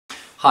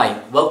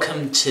Hi,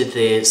 welcome to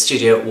the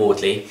studio at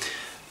Wardley.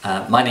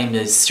 My name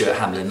is Stewart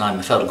Hamblin, I'm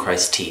a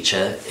Feldenkrais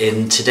teacher.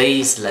 In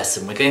today's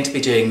lesson we're going to be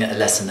doing a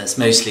lesson that's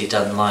mostly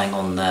done lying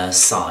on the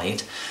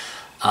side.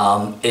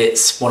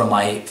 It's one of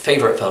my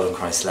favourite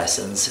Feldenkrais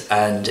lessons,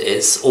 and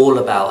it's all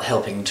about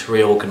helping to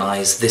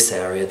reorganise this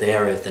area, the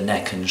area of the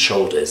neck and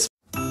shoulders.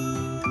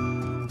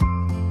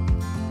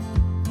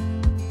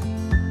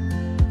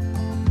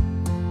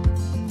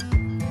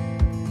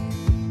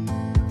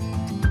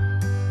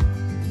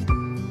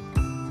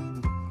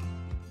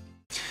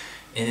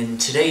 In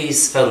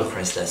today's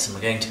Feldenkrais lesson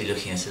we're going to be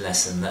looking at a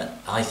lesson that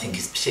I think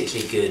is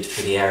particularly good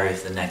for the area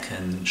of the neck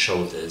and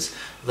shoulders,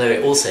 although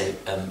it also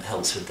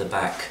helps with the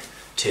back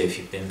too if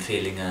you've been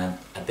feeling a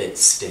bit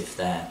stiff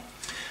there.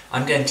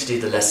 I'm going to do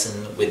the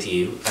lesson with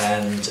you,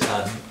 and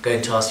I'm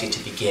going to ask you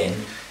to begin,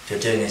 if you're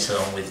doing it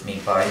along with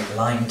me, by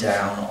lying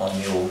down on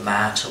your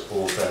mat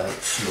or the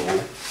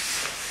floor.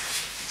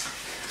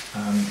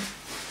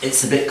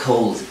 It's a bit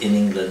cold in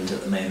England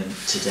at the moment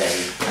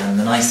today, and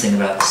the nice thing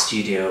about the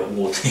studio at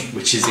Wardley,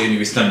 which is the only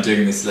reason I'm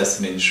doing this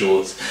lesson in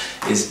shorts,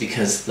 is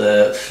because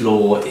the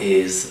floor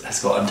has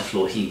got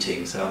underfloor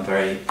heating, so I'm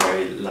very,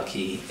 very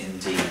lucky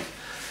indeed.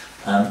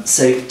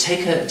 So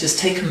just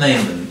take a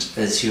moment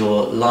as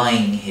you're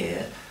lying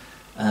here,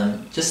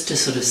 just to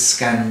sort of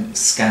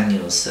scan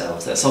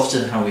yourself. That's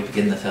often how we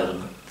begin the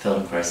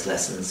Feldenkrais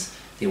lessons,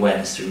 the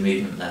awareness through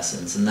movement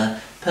lessons, and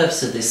the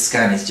purpose of this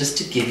scan is just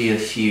to give you a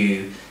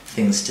few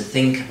things to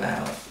think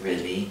about,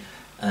 really,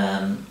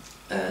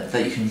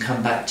 that you can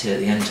come back to at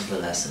the end of the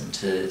lesson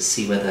to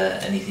see whether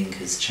anything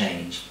has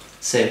changed.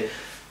 So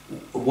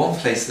one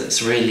place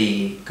that's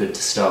really good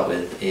to start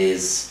with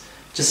is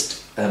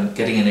just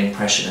getting an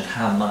impression of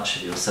how much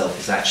of yourself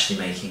is actually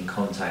making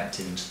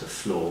contact into the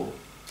floor.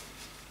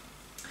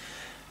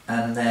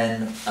 And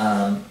then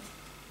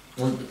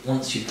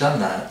once you've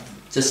done that,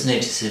 just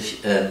notice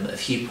a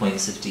few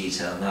points of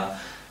detail. Now,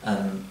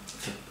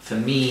 for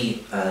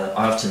me,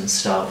 I often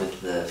start with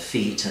the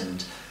feet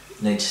and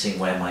noticing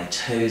where my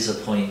toes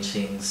are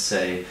pointing.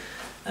 So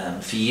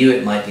for you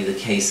it might be the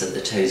case that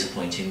the toes are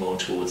pointing more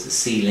towards the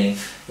ceiling.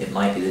 It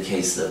might be the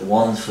case that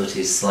one foot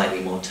is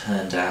slightly more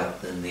turned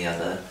out than the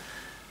other.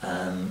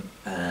 And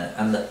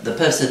the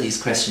purpose of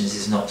these questions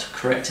is not to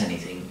correct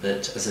anything,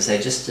 but as I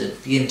say, just to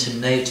begin to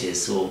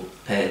notice or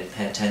pay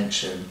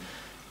attention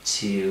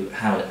to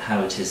how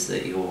it is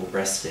that you're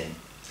resting.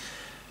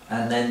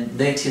 And then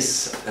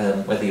notice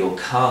whether your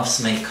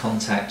calves make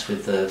contact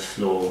with the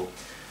floor,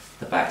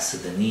 the backs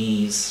of the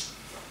knees,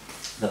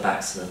 the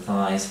backs of the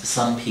thighs. For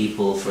some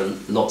people, for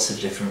lots of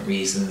different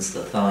reasons,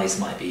 the thighs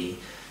might be,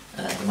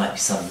 there might be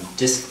some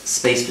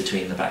space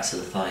between the backs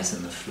of the thighs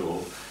and the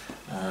floor.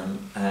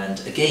 And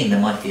again, there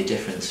might be a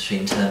difference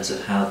in terms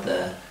of how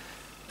the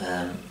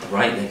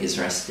right leg is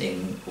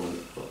resting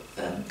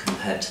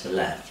compared to the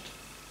left.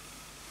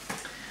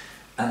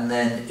 And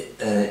then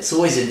it's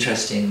always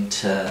interesting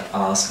to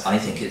ask, I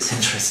think it's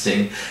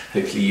interesting,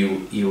 hopefully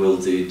you will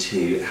do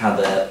too, how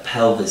the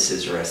pelvis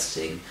is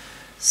resting.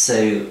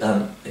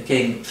 So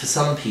again, for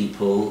some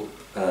people,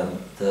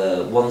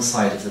 the one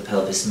side of the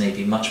pelvis may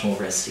be much more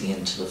resting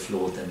into the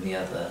floor than the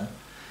other.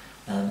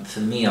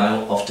 For me, I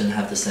often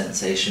have the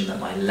sensation that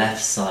my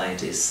left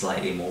side is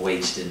slightly more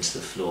weighted into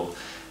the floor,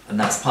 and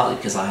that's partly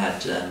because I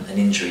had an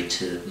injury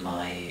to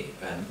my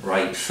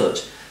right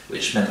foot,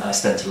 which meant I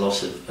spent a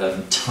lot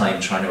of time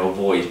trying to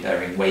avoid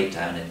bearing weight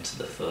down into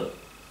the foot.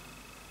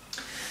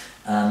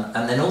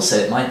 And then also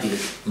it might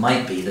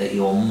be that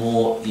you're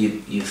more,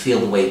 you feel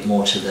the weight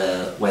more to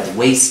where the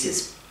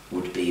waist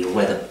would be, or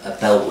where a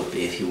belt would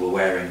be if you were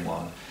wearing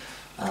one.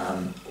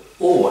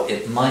 Or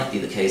it might be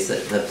the case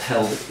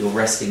that you're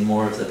resting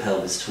more of the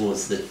pelvis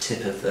towards the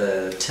tip of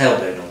the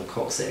tailbone or the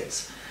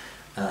coccyx,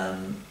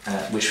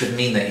 which would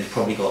mean that you've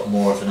probably got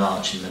more of an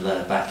arch in the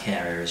lower back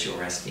area as you're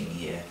resting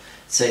here.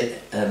 So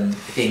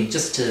again,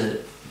 just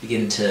to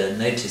begin to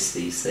notice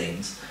these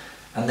things,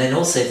 and then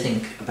also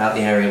think about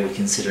the area we're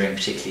considering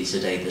particularly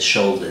today, the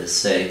shoulders.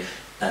 So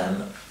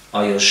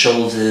are your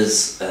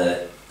shoulders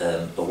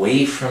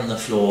away from the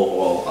floor,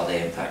 or are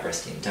they in fact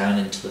resting down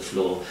into the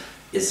floor?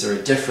 Is there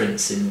a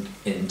difference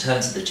in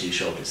terms of the two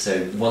shoulders?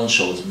 So one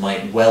shoulder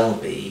might well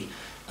be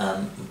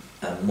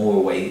more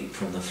away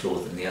from the floor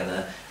than the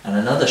other, and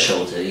another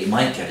shoulder, you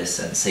might get a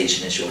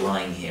sensation as you're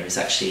lying here, is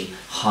actually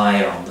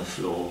higher on the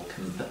floor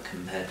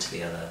compared to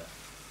the other.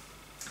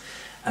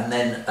 And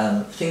then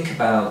think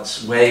about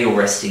where you're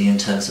resting in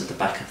terms of the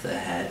back of the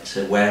head.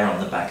 So where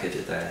on the back of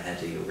the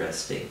head are you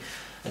resting?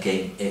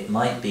 Again, it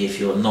might be, if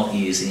you're not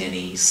using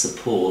any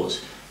support,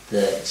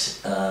 that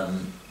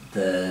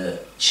the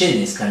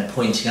chin is kind of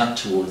pointing up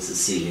towards the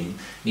ceiling,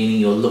 meaning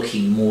you're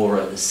looking more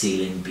at the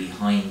ceiling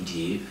behind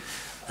you.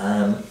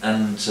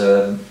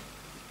 So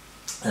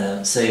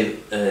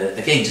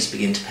again, just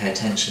begin to pay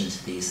attention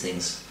to these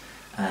things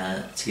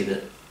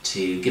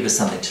to give us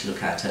something to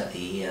look at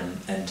the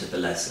end of the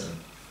lesson.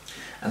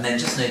 And then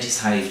just notice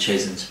how you've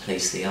chosen to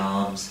place the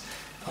arms.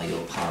 Are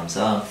your palms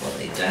up? Are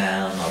they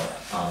down? Are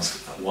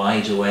arms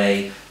wide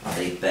away? Are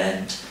they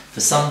bent? For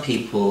some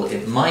people,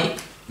 it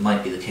might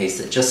might be the case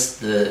that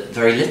just the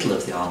very little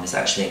of the arm is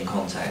actually in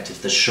contact.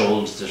 If the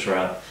shoulders are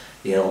up,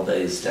 the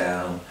elbows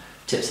down,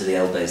 tips of the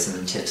elbows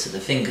and the tips of the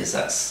fingers,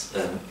 that's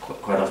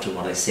quite often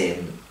what I see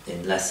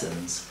in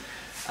lessons.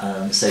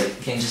 So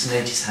again, just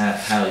notice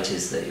how it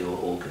is that you're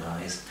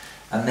organised.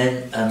 And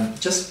then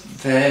just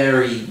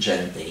very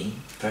gently,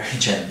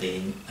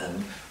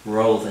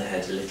 roll the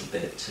head a little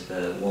bit to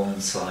the one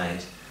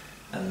side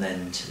and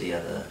then to the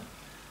other.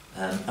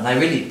 And I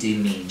really do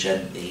mean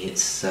gently.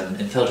 It's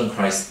in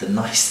Feldenkrais, the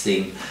nice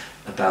thing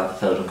about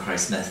the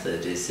Feldenkrais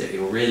method is that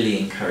you're really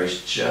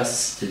encouraged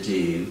just to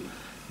do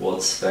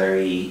what's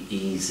very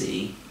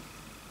easy.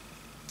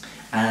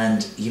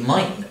 And you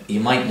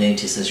might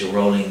notice as you're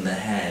rolling the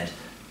head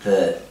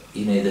that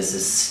there's a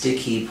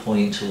sticky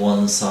point to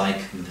one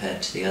side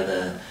compared to the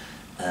other,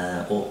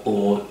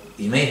 or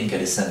you may even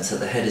get a sense that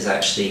the head is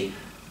actually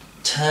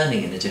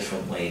turning in a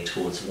different way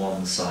towards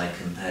one side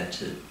compared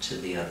to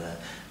the other.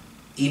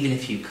 Even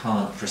if you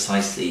can't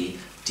precisely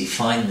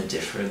define the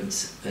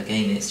difference,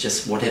 again, it's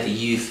just whatever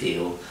you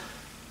feel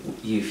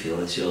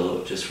as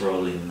you're just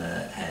rolling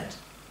the head.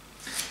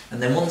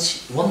 And then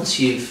once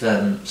you've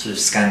sort of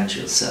scanned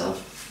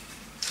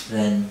yourself,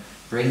 then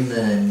bring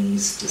the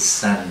knees to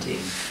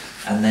standing,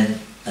 and then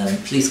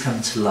please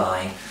come to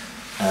lie.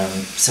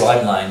 So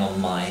I'm lying on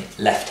my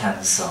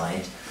left-hand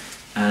side,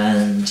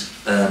 and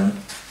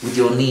with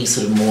your knees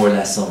sort of more or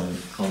less on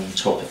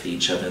top of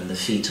each other and the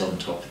feet on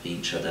top of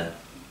each other.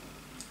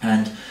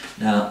 And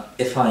now,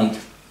 if I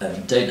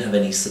don't have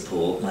any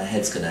support, my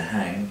head's going to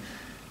hang.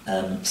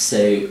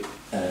 So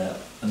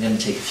I'm going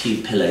to take a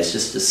few pillows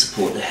just to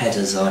support the head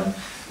as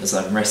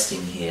I'm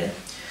resting here.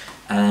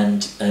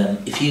 And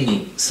if you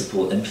need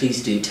support, then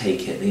please do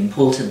take it. The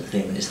important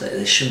thing is that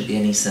there shouldn't be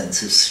any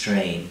sense of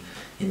strain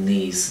in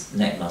these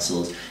neck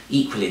muscles.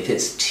 Equally, if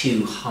it's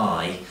too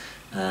high,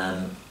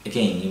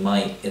 again,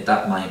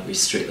 that might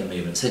restrict the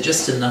movement. So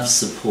just enough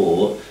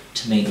support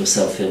to make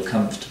yourself feel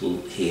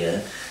comfortable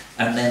here.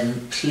 And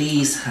then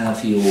please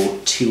have your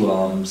two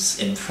arms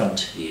in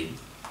front of you,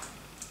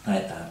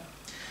 like that.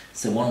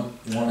 So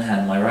one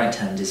hand, my right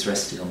hand is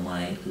resting on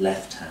my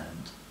left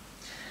hand.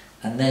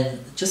 And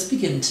then just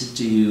begin to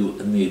do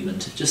a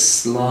movement of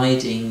just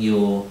sliding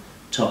your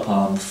top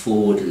arm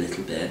forward a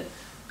little bit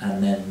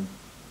and then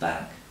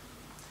back.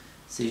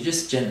 So you're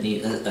just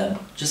gently,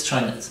 just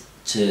trying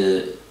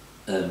to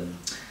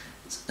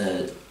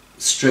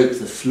stroke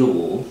the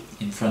floor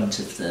in front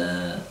of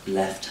the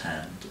left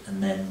hand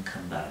and then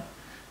come back.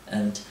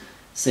 And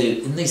so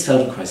in these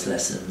Feldenkrais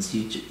lessons,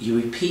 you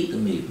repeat the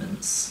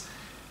movements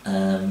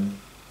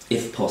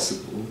if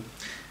possible,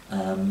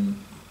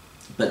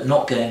 but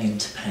not going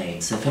into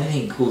pain. So if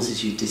anything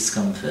causes you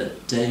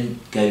discomfort,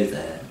 don't go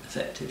there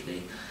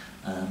effectively.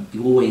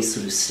 You always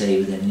sort of stay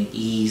within an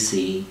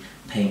easy,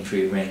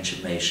 pain-free range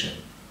of motion.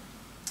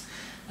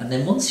 And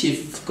then once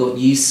you've got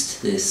used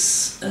to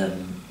this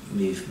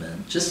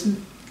movement, just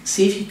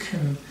see if you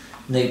can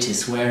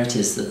notice where it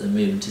is that the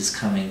movement is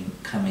coming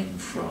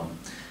from.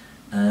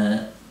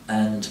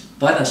 And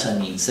by that I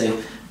mean,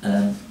 so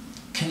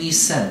can you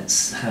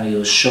sense how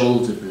your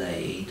shoulder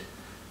blade,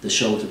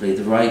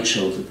 the right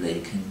shoulder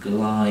blade, can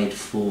glide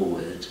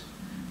forward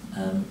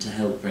to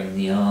help bring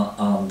the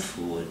arm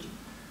forward?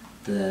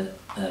 The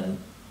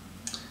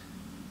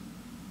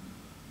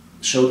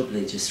shoulder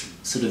blade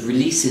just sort of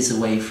releases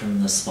away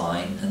from the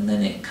spine and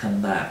then it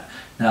come back.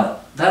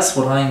 Now that's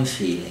what I'm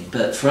feeling,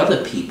 but for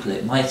other people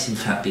it might in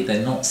fact be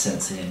they're not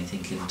sensing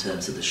anything in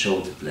terms of the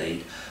shoulder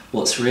blade.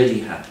 What's really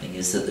happening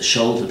is that the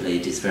shoulder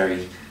blade is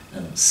very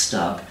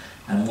stuck,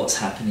 and what's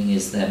happening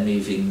is they're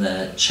moving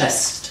the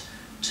chest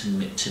to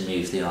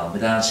move the arm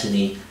without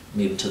any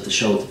movement of the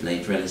shoulder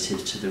blade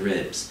relative to the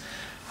ribs.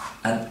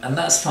 And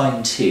that's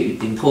fine too.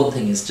 The important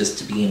thing is just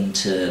to begin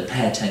to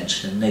pay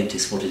attention and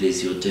notice what it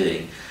is you're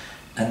doing.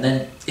 And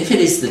then if it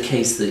is the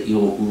case that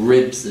your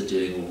ribs are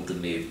doing all the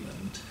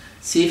movement,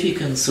 see if you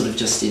can sort of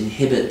just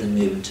inhibit the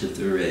movement of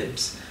the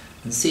ribs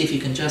and see if you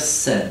can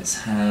just sense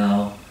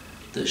how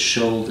the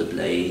shoulder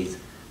blade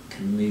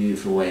can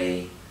move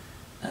away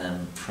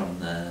from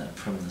the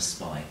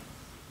spine.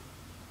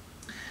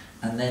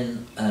 And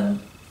then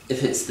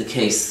if it's the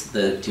case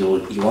that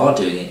you are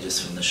doing it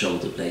just from the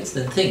shoulder blades,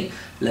 then think,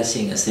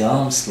 letting as the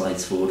arm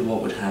slides forward,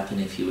 what would happen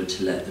if you were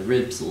to let the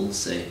ribs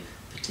also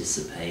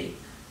participate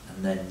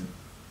and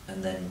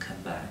then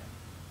come back.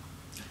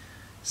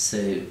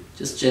 So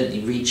just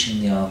gently reaching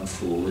the arm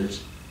forward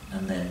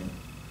and then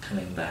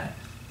coming back,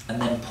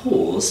 and then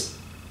pause,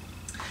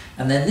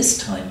 and then this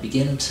time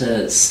begin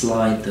to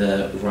slide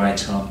the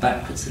right arm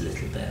backwards a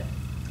little bit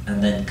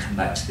and then come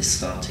back to this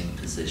starting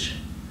position.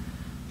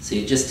 So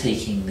you're just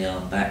taking the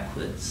arm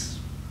backwards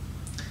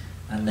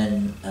and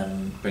then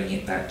bringing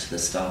it back to the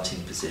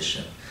starting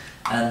position.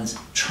 And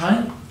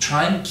try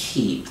and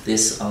keep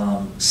this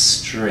arm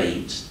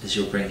straight as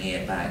you're bringing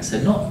it back.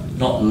 So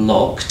not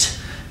locked,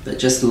 but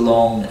just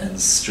long and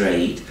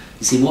straight.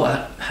 You see,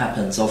 what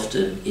happens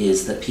often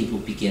is that people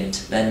begin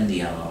to bend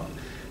the arm,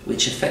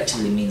 which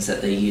effectively means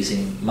that they're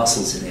using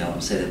muscles in the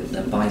arm, so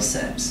their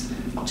biceps,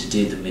 to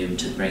do the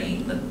movement of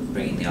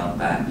bringing the arm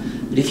back.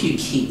 But if you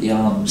keep the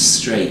arm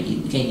straight,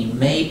 again, you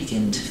may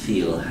begin to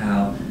feel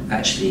how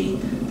actually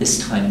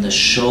this time the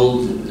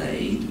shoulder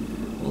blade,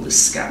 or the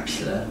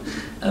scapula,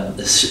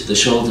 the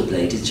shoulder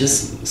blade is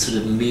just sort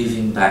of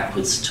moving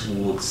backwards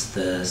towards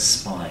the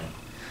spine.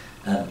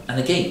 And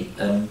again,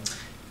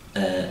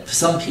 for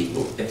some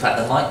people, in fact,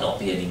 there might not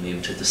be any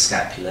movement of the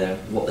scapula.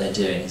 What they're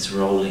doing is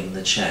rolling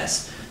the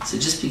chest. So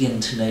just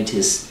begin to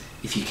notice,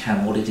 if you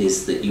can, what it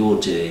is that you're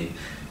doing,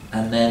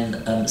 and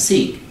then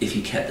see if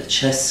you kept the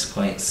chest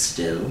quite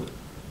still.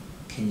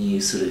 Can you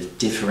sort of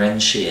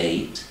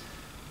differentiate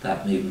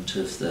that movement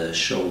of the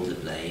shoulder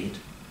blade?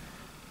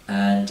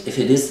 And if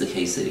it is the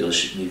case that you're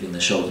moving the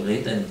shoulder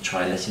blade, then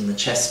try letting the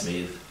chest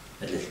move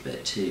a little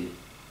bit too.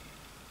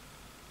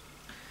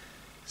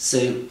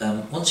 So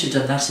once you've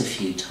done that a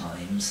few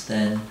times,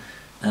 then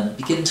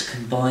begin to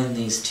combine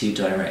these two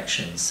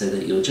directions so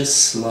that you're just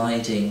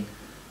sliding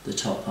the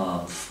top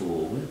arm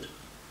forward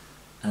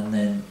and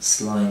then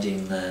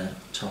sliding the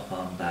top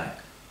arm back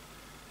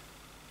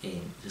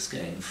in, just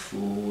going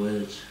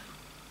forward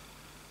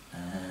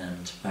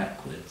and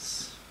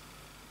backwards,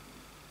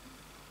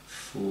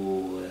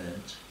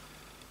 forward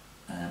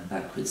and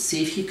backwards.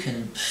 See if you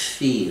can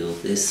feel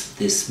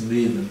this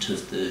movement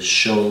of the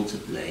shoulder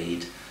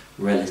blade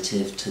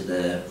relative to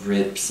the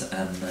ribs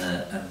and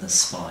the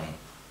spine.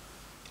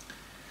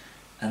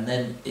 And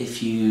then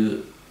if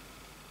you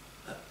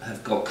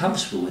have got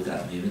comfortable with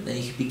that movement, then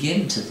you can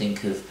begin to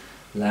think of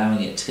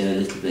allowing it to go a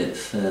little bit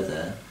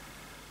further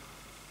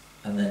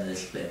and then a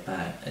little bit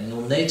back. And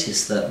you'll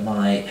notice that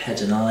my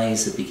head and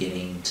eyes are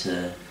beginning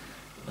to,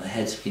 my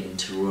head's beginning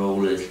to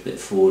roll a little bit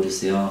forward as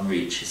the arm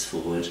reaches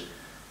forward,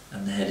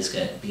 and the head is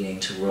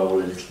beginning to roll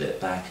a little bit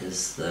back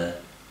as the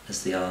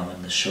arm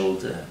and the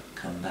shoulder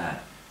come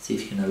back. See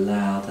if you can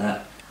allow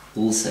that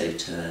also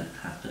to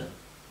happen.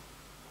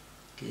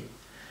 Good.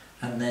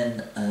 And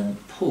then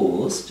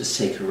pause, just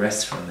take a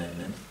rest for a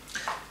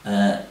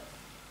moment.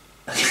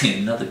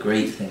 Another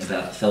great thing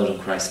about the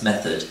Feldenkrais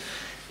method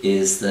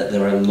is that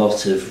there are a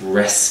lot of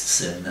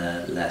rests in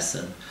the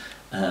lesson.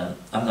 I'm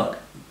not,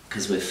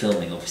 because we're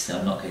filming obviously,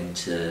 I'm not going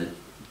to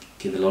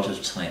give a lot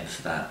of time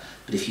for that,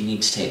 but if you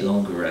need to take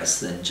longer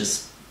rests, then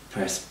just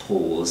press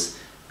pause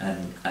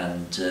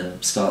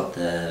and start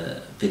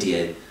the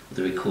video,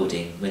 the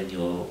recording, when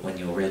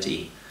you're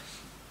ready.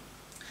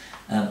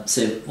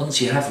 So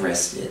once you have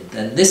rested,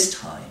 then this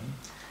time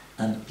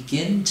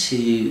begin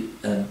to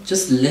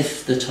just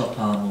lift the top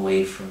arm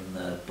away from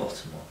the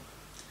bottom one.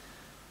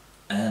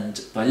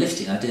 And by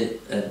lifting, I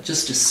did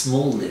just a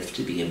small lift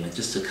to begin with,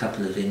 just a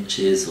couple of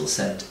inches or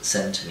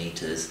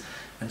centimetres,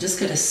 and just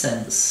get a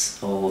sense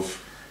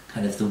of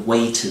kind of the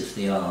weight of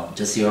the arm.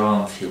 Does your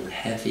arm feel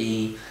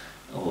heavy,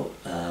 or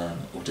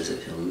does it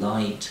feel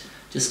light?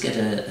 Just get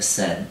a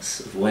sense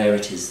of where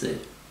it is that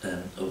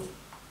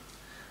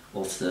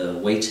of the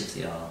weight of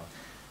the arm.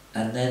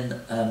 And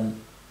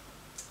then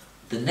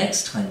the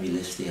next time you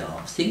lift the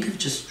arm, think of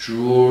just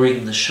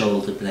drawing the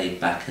shoulder blade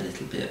back a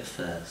little bit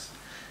first.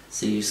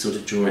 So you sort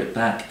of draw it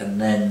back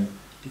and then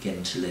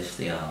begin to lift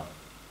the arm.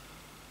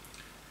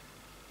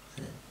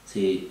 So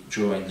you're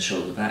drawing the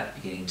shoulder back,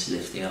 beginning to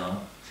lift the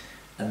arm,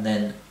 and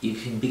then you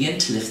can begin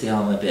to lift the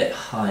arm a bit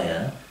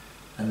higher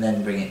and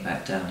then bring it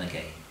back down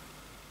again.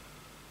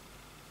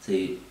 So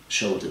you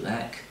shoulder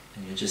back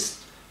and you're just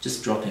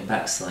dropping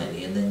back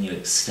slightly, and then you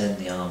extend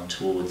the arm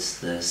towards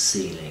the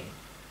ceiling.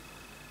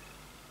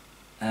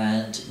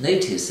 And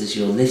notice as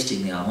you're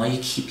lifting the arm, are you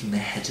keeping the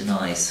head and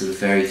eyes sort of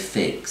very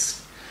fixed?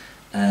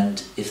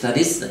 And if that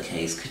is the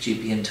case, could you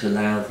begin to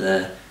allow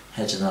the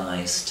head and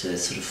eyes to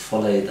sort of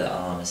follow the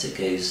arm as it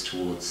goes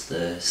towards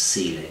the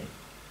ceiling?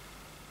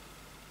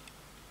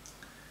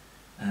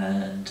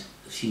 And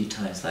a few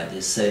times like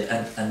this. So,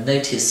 and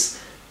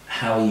notice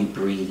how are you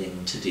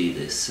breathing to do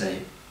this. So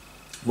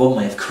one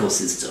way, of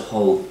course, is to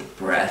hold the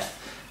breath,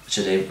 which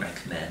I don't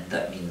recommend.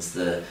 That means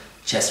the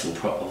chest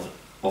will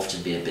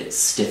often be a bit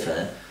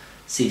stiffer.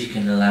 See if you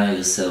can allow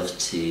yourself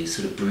to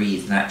sort of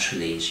breathe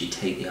naturally as you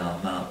take the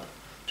arm up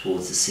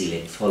towards the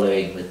ceiling,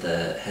 following with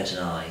the head and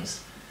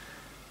eyes.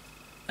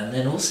 And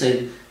then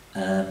also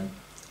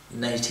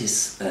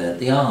notice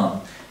the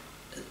arm.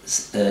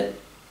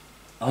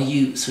 Are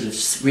you sort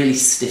of really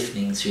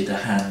stiffening through the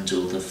hand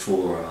or the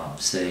forearm?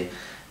 So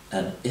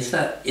if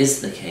that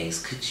is the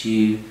case, could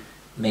you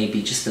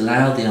maybe just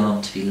allow the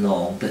arm to be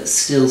long but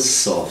still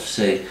soft?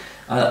 So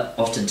I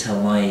often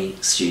tell my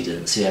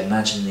students,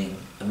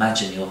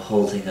 imagine you're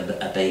holding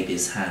a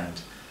baby's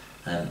hand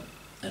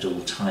at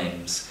all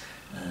times.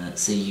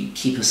 So you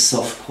keep a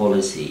soft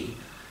quality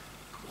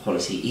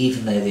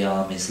even though the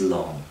arm is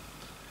long.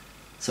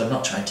 So I'm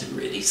not trying to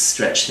really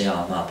stretch the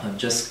arm up, I'm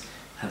just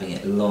having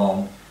it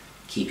long,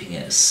 keeping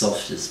it as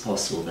soft as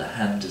possible, the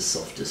hand as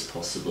soft as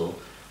possible,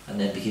 and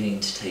then beginning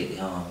to take the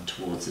arm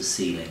towards the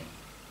ceiling.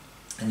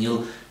 And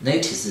you'll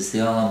notice as the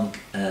arm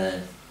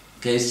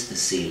goes to the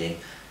ceiling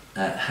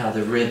how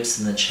the ribs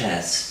and the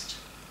chest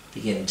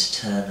begin to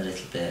turn a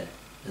little bit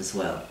as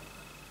well.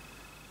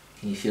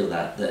 Can you feel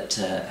that? That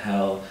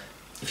how,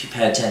 if you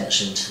pay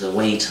attention to the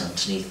weight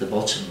underneath the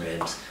bottom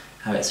ribs,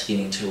 how it's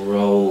beginning to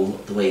roll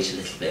the weight a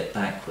little bit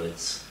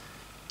backwards,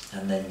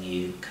 and then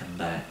you come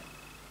back.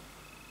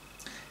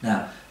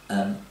 Now,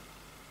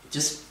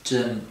 just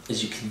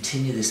as you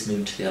continue this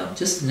movement to the arm,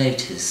 just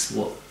notice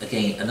what,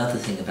 again, another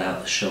thing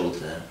about the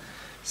shoulder.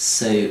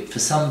 So for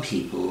some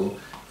people,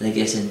 they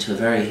get into a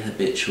very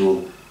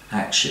habitual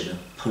action of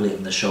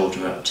pulling the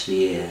shoulder up to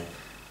the ear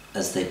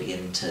as they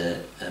begin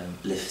to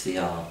lift the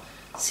arm.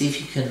 See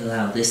if you can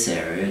allow this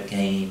area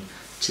again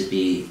to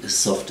be as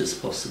soft as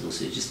possible.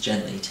 So you're just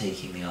gently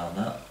taking the arm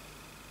up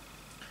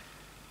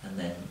and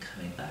then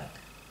coming back.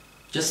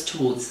 Just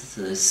towards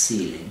the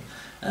ceiling.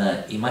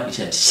 You might be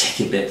tempted to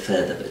take it a bit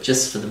further, but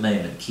just for the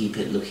moment keep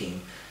it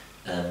looking,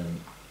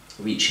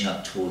 reaching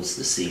up towards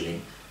the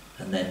ceiling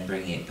and then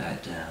bringing it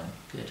back down.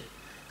 Good.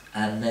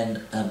 And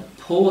then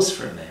pause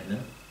for a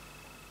moment,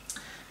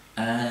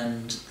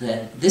 and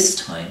then this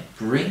time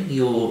bring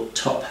your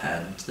top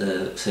hand,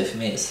 so for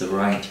me it's the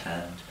right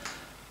hand,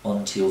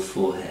 onto your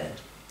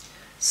forehead.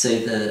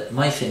 So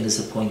my fingers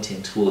are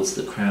pointing towards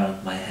the crown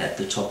of my head,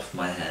 the top of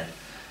my head,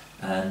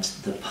 and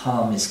the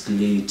palm is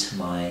glued to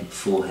my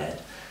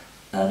forehead.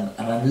 And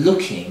I'm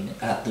looking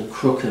at the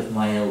crook of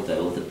my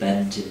elbow, or the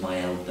bend in my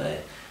elbow,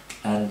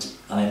 and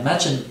I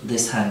imagine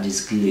this hand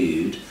is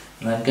glued,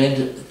 and I'm going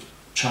to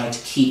try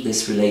to keep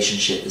this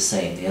relationship the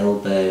same, the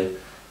elbow,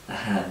 the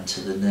hand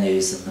to the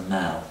nose and the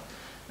mouth,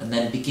 and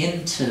then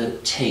begin to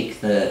take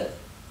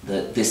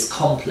this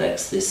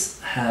complex, this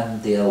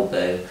hand, the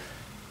elbow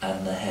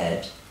and the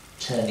head,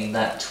 turning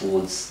that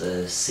towards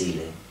the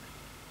ceiling,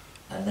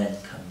 and then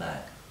come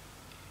back.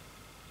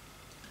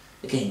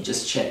 Again,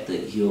 just check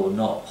that you're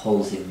not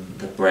holding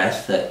the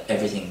breath, that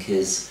everything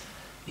is,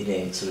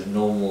 sort of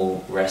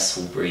normal,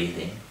 restful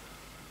breathing.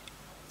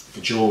 The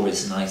jaw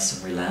is nice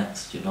and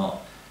relaxed, you're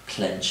not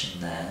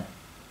clenching there.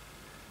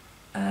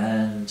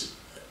 And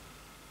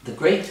the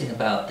great thing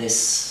about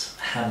this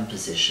hand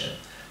position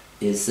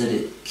is that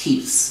it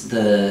keeps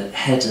the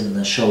head and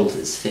the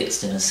shoulders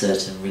fixed in a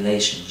certain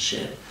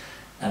relationship.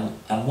 And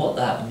what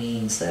that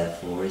means,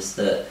 therefore, is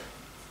that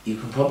you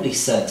can probably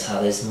sense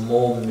how there's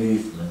more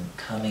movement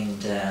coming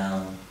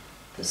down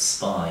the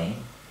spine.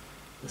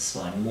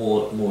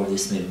 More of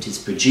this movement is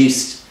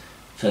produced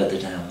further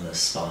down the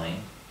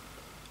spine.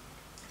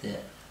 Yeah.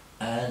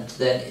 And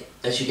then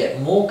as you get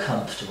more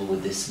comfortable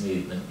with this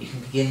movement, you can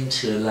begin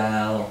to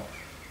allow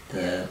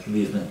the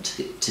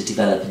movement to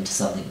develop into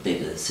something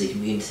bigger. So you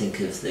can begin to think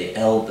of the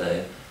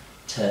elbow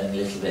turning a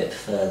little bit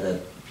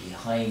further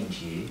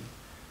behind you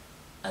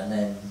and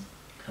then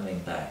coming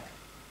back.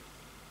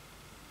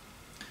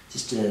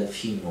 Just a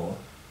few more.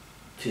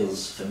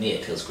 For me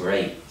it feels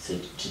great to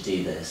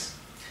do this.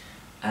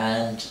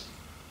 And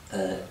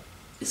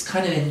it's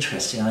kind of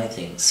interesting, I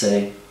think.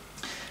 So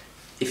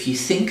if you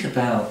think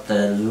about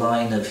the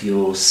line of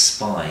your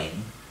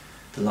spine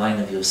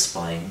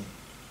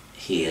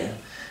here,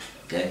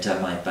 going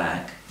down my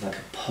back like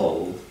a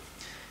pole,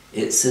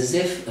 it's as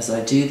if, as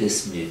I do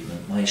this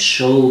movement, my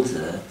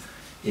shoulder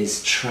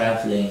is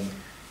travelling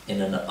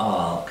in an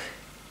arc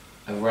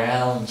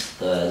around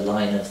the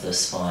line of the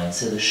spine.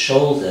 So the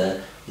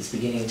shoulder is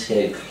beginning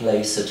to go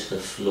closer to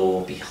the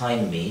floor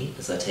behind me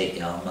as I take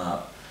the arm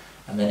up,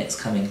 and then it's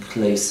coming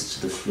closer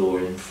to the floor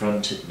in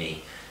front of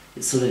me.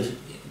 It's sort of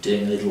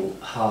doing a little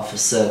half a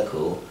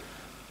circle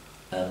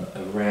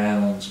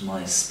around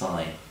my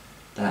spine.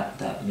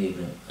 That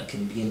movement, I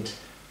can begin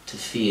to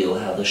feel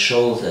how the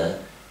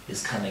shoulder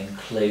is coming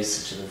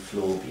closer to the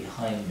floor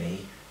behind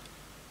me,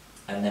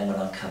 and then when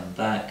I come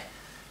back,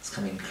 it's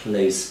coming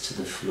close to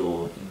the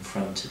floor in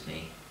front of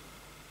me.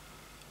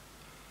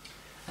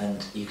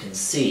 And you can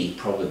see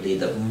probably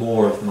that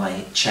more of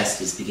my chest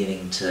is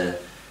beginning to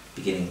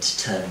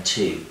turn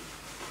too,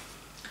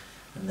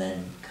 and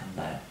then come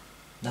back.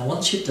 Now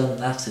once you've done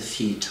that a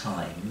few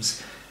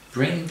times,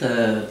 bring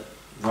the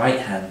right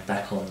hand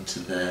back onto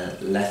the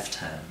left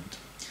hand,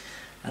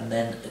 and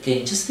then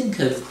again just think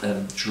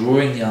of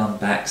drawing the arm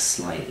back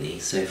slightly,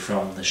 so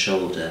from the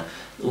shoulder,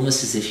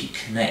 almost as if you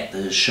connect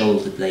the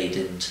shoulder blade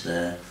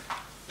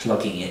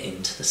plugging it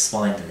into the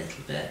spine a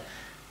little bit,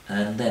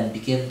 and then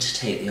begin to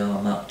take the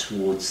arm up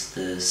towards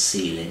the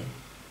ceiling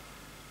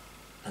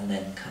and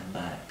then come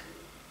back.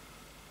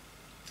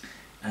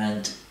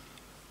 And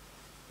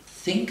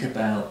think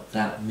about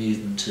that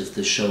movement of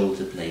the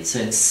shoulder blade. So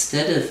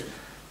instead of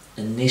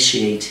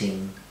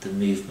initiating the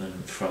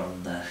movement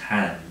from the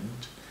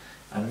hand,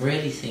 I'm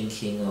really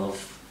thinking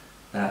of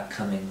that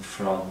coming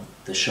from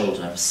the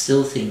shoulder. I'm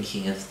still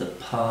thinking of the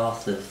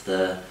path of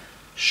the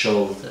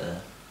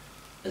shoulder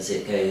as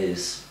it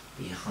goes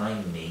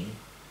behind me,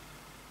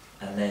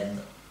 and then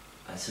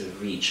I sort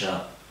of reach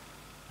up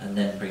and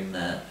then bring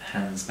the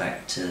hands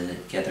back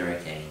together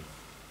again.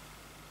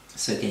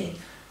 So again,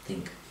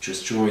 think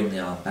just drawing the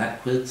arm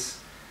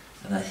backwards,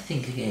 and I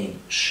think again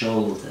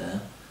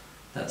shoulder,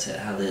 that's it,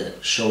 how the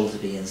shoulder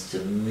begins to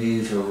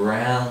move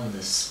around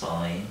the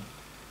spine,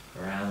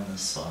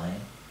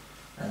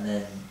 and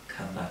then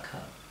come back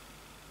up.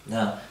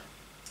 Now,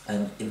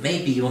 it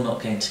may be you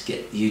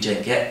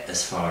don't get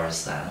as far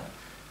as that,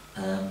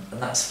 and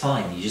that's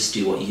fine. You just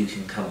do what you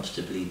can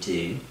comfortably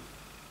do,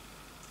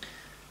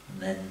 and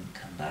then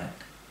come back.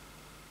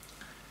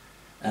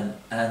 And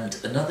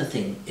another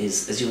thing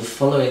is, as you're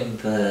following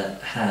the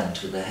hand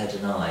with the head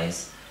and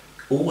eyes,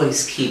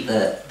 always keep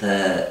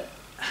the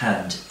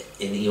hand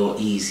in your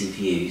easy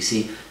view. You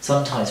see,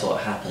 sometimes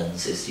what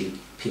happens is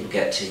people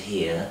get to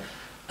here,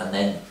 and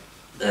then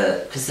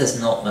because there's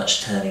not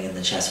much turning in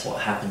the chest,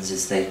 what happens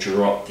is they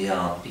drop the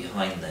arm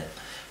behind them,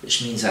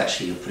 which means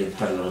actually you're putting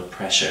quite a lot of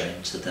pressure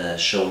into the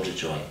shoulder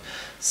joint.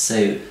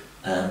 So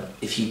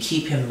if you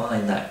keep in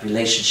mind that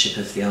relationship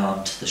of the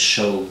arm to the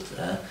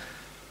shoulder,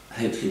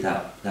 hopefully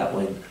that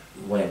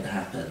won't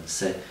happen.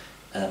 So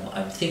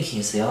I'm thinking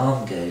as the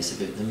arm goes,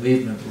 the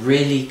movement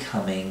really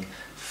coming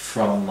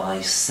from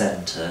my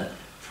centre,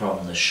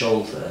 from the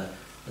shoulder,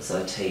 as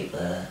I take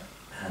the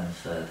hand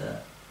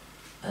further,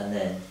 and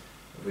then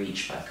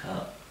reach back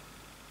up,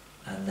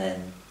 and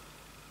then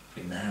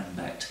bring the hand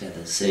back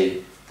together. So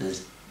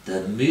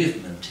the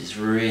movement is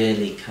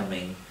really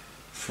coming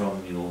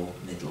from your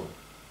middle.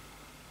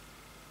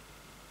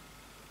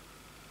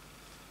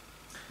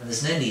 And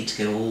there's no need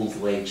to go all the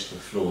way to the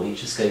floor, you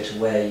just go to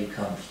where you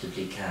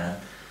comfortably can,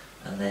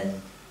 and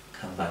then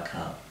come back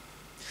up.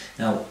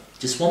 Now,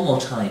 just one more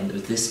time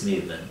with this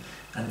movement,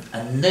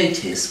 and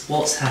notice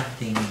what's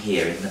happening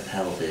here in the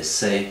pelvis.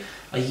 So,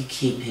 are you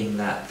keeping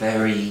that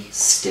very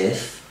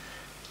stiff?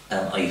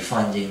 Are you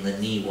finding the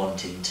knee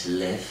wanting to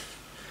lift?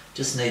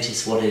 Just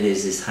notice what it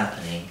is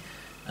happening,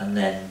 and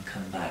then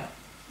come back.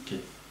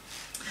 Good.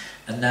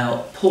 And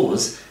now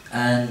pause,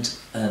 and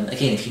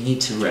again, if you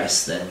need to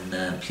rest,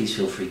 then please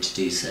feel free to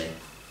do so.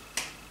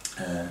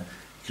 You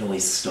can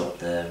always stop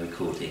the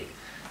recording.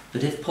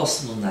 But if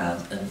possible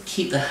now,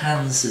 keep the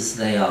hands as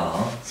they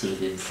are, sort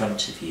of in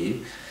front of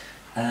you,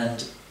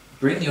 and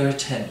bring your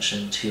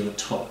attention to your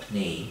top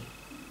knee,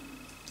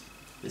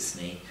 this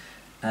knee,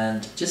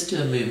 and just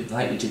do a movement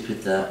like we did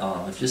with the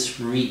arm, of just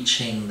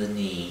reaching the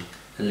knee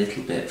a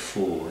little bit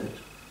forward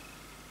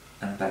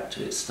and back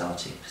to its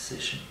starting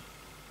position.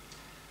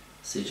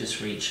 So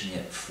just reaching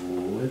it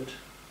forward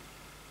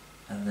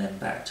and then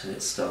back to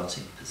its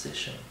starting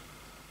position.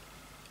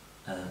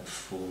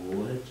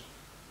 Forward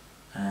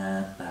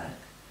and back.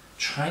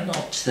 Try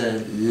not to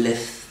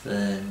lift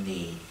the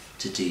knee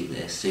to do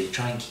this, so you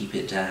try and keep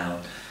it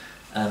down.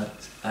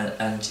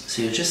 And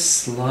so you're just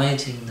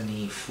sliding the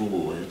knee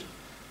forward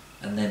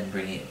and then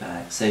bring it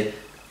back. So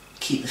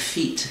keep the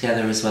feet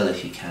together as well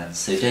if you can,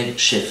 so don't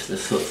shift the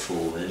foot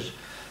forward.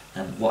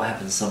 What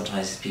happens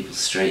sometimes is people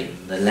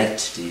straighten the leg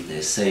to do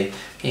this, so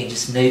again,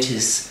 just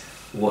notice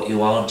what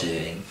you are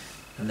doing,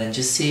 and then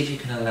just see if you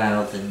can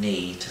allow the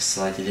knee to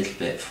slide a little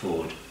bit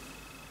forward.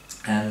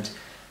 And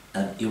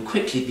you'll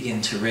quickly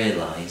begin to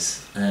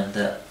realise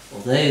that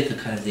although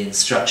the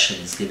instruction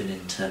is given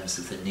in terms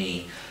of the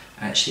knee,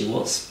 actually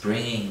what's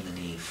bringing the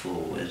knee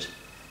forward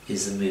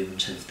is the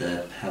movement of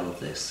the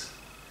pelvis.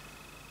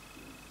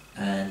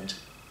 And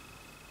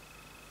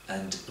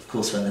of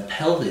course when the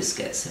pelvis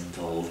gets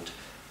involved,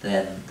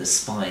 then the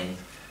spine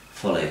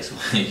follows,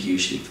 or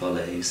usually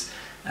follows.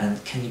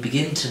 And can you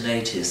begin to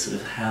notice sort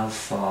of how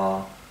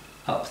far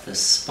up the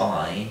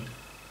spine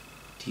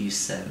do you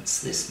sense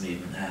this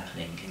movement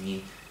happening? Can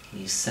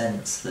you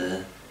sense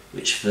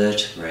which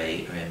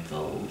vertebrae are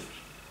involved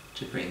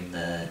to bring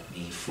the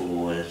knee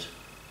forward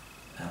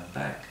and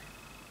back?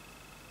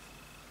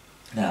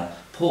 Now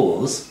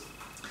pause,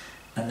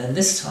 and then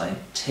this time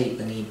take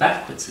the knee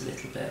backwards a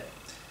little bit.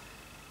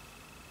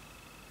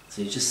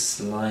 So you're just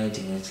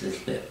sliding it a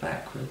little bit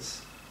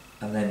backwards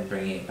and then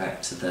bringing it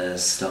back to the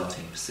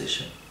starting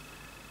position.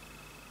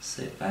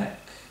 So back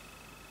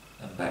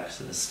and back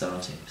to the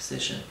starting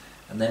position.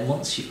 And then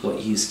once you've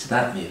got used to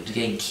that movement,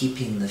 again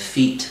keeping the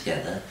feet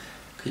together,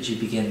 could you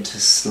begin to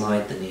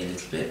slide the knee a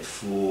little bit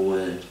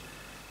forward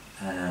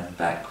and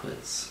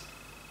backwards?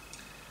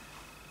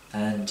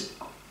 And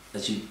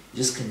as you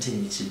just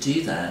continue to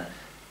do that,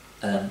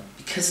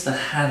 because the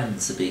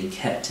hands are being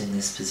kept in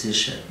this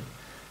position,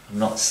 I'm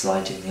not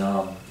sliding the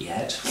arm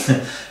yet,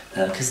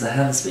 because the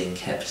hands are being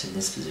kept in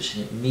this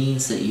position, it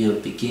means that you're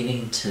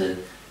beginning to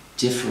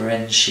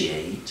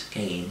differentiate,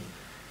 again,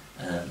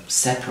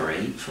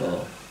 separate,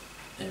 for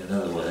in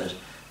another word,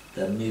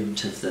 the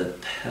movement of the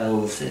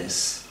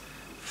pelvis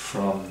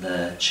from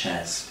the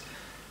chest.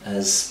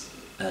 As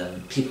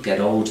people get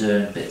older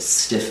and a bit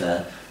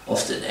stiffer,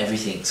 often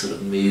everything sort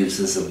of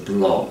moves as a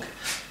block.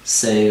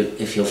 So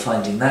if you're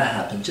finding that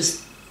happen,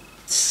 just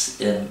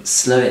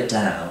slow it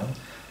down.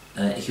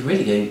 You can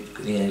really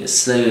go as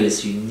slow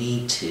as you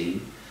need to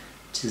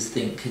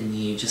think, can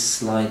you just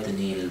slide the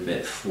knee a little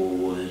bit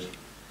forward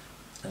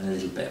and a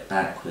little bit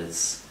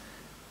backwards,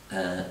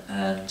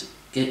 and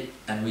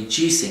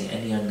reducing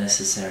any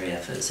unnecessary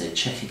effort. So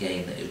check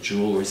again that your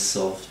jaw is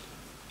soft,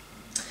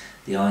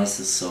 the eyes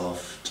are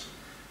soft,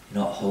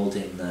 you're not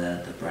holding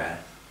the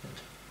breath.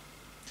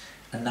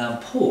 And now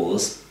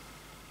pause,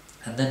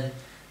 and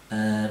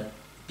then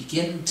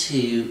begin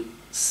to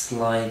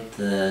slide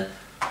the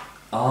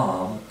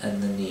arm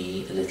and the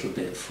knee a little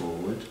bit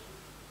forward,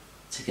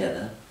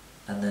 together,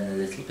 and then a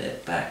little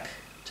bit back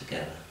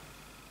together.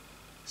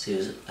 So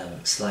you're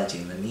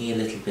sliding the knee a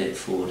little bit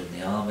forward and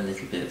the arm a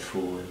little bit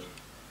forward,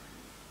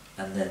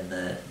 and then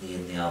the knee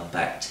and the arm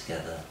back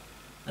together.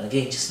 And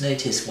again, just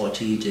notice,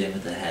 what are you doing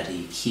with the head? Are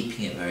you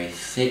keeping it very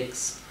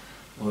fixed,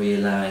 or are you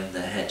allowing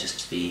the head just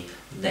to be,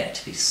 the neck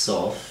to be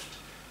soft,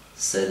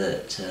 so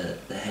that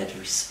the head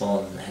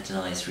and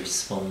eyes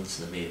respond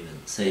to the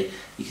movement? So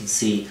you can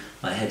see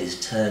my head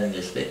is turning a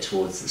little bit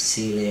towards the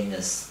ceiling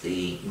as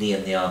the knee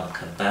and the arm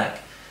come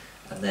back,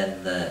 and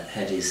then the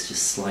head is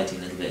just sliding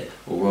a little bit,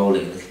 or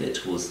rolling a little bit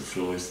towards the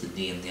floor as the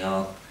knee and the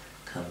arm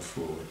come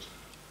forward.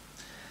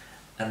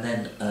 And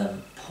then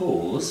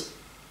pause,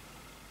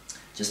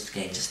 just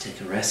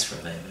take a rest for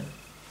a moment,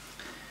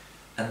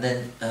 and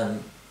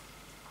then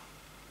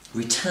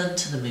return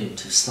to the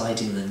movement of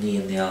sliding the knee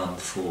and the arm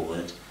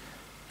forward.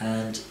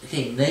 And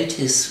again,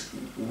 notice,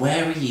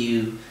 where are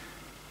you,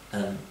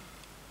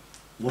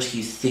 what are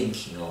you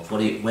thinking of?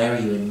 Where are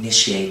you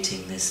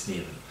initiating this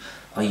movement?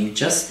 Are you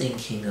just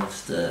thinking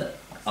of the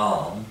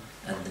arm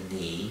and the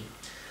knee?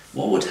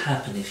 What would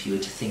happen if you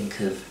were to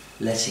think of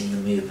letting the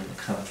movement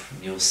come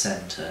from your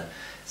centre?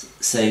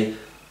 So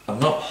I'm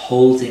not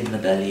holding the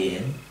belly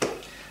in,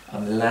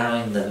 I'm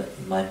allowing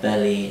my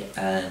belly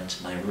and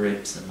my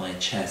ribs and my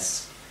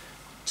chest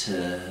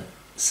to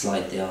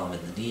slide the arm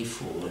and the knee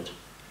forward,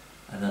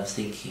 and I'm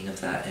thinking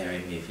of that area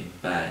moving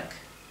back,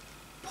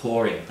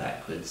 pouring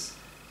backwards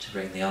to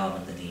bring the arm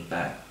and the knee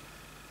back.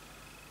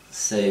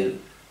 So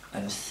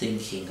I'm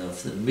thinking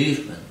of the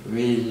movement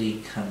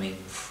really coming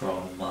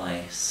from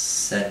my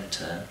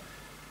centre,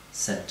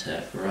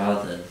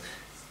 rather than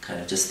kind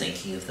of just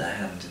thinking of the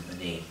hand and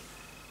the knee,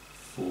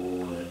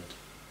 forward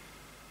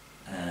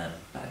and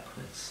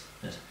backwards.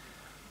 Good.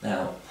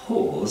 Now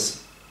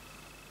pause.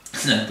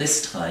 Now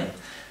this time,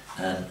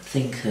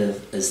 think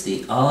of, as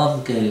the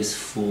arm goes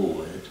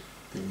forward,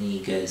 the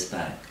knee goes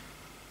back.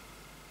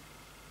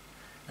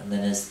 And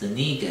then as the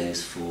knee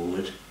goes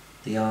forward,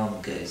 the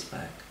arm goes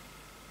back.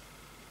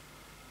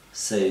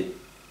 So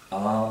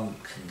arm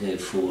can go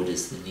forward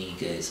as the knee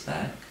goes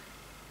back,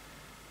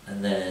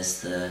 and then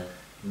as the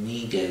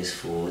knee goes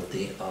forward,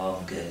 the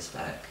arm goes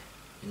back.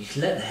 And you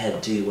can let the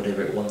head do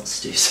whatever it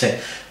wants to. So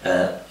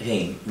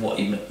again, what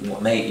you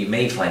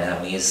may find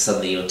happening is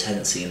suddenly you're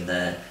tensing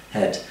the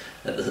head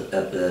at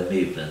the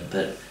movement,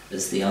 but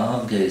as the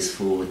arm goes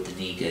forward, the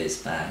knee goes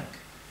back,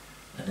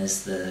 and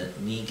as the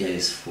knee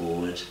goes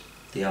forward,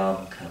 the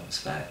arm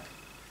comes back.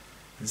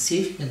 And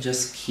see if you can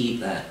just keep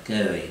that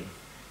going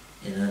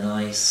in a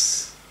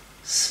nice,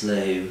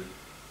 slow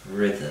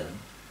rhythm,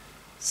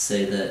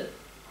 so that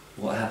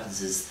what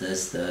happens is,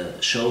 as the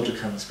shoulder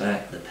comes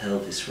back, the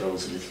pelvis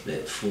rolls a little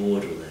bit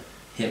forward, or the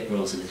hip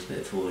rolls a little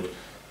bit forward.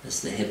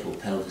 As the hip or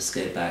pelvis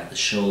go back, the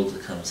shoulder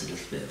comes a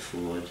little bit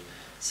forward.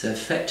 So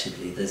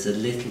effectively there's a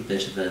little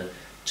bit of a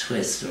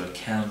twist or a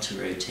counter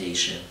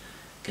rotation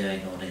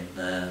going on in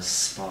the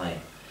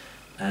spine.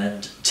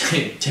 And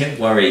don't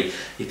worry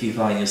if you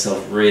find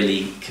yourself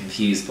really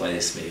confused by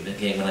this movement.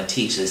 Again, when I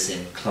teach this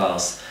in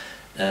class,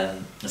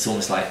 it's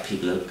almost like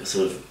people are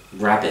sort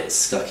of rabbits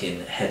stuck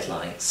in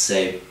headlights.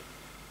 So,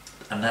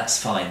 and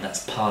that's fine,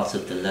 that's part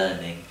of the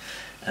learning.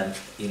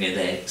 You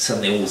know,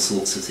 suddenly all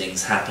sorts of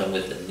things happen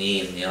with the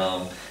knee and the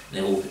arm,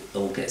 and it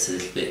all gets a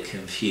little bit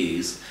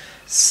confused.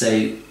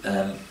 So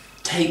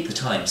take the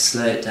time,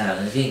 slow it down,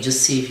 and again,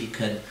 just see if you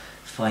can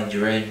find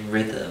your own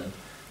rhythm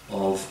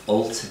of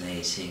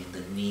alternating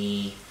the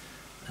knee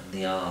and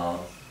the arm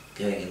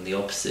going in the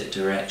opposite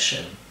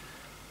direction.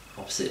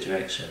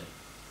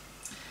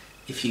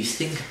 If you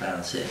think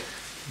about it,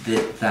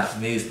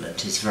 that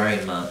movement is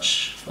very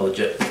much, or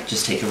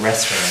just take a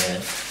rest for a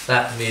moment,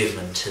 that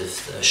movement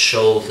of the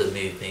shoulder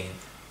moving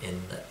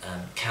in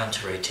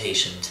counter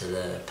rotation to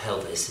the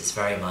pelvis is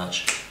very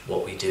much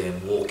what we do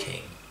in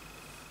walking.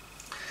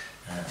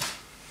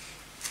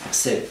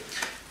 So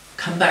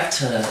come back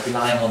to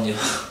lying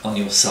on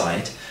your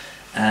side,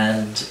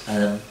 and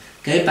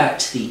go back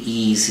to the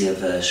easier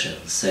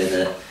version, so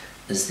that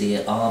as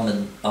the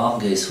arm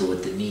goes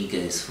forward, the knee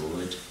goes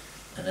forward,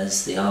 and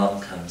as the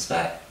arm comes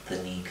back,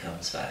 the knee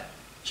comes back.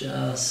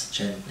 Just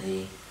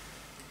gently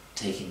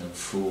taking them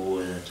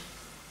forward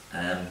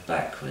and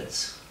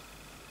backwards.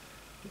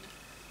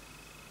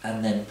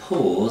 And then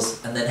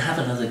pause, and then have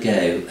another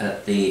go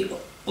at the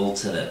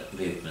alternate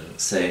movement.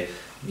 So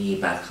knee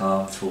back,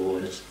 arm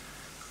forward,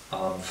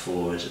 arm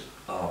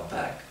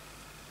back.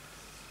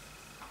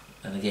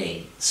 And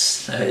again,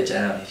 slow it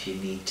down if you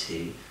need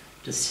to,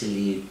 just till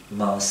you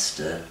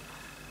master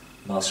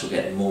or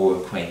get more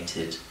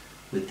acquainted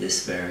with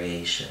this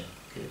variation.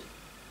 Good.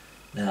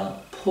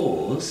 Now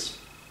pause,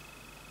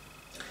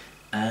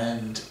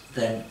 and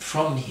then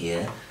from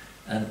here,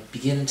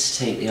 begin to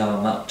take the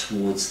arm up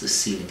towards the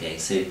ceiling again.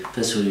 So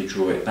first of all, you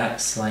draw it back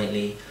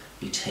slightly,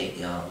 you take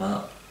the arm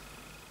up.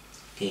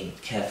 Again,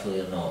 careful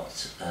you're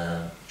not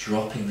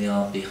dropping the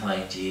arm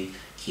behind you.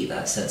 Keep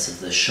that sense of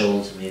the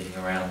shoulder moving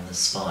around the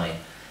spine.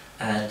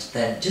 And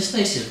then just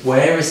notice,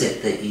 where is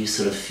it that you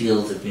sort of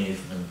feel the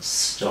movement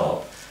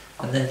stop?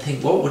 And then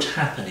think, what would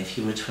happen if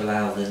you were to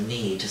allow the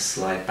knee to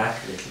slide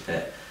back a little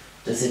bit?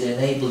 Does it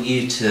enable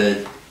you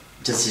to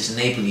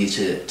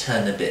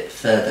turn a bit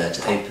further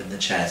to open the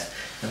chest?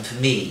 And for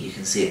me, you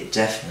can see it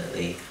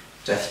definitely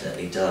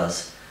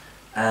does.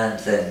 And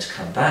then to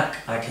come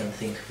back, I can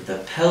think of the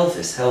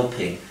pelvis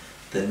helping,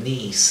 the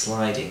knee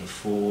sliding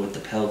forward,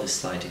 the pelvis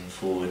sliding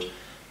forward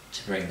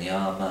to bring the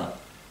arm up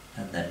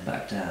and then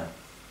back down.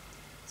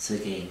 So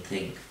again,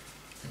 think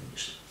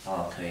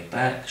arm coming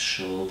back,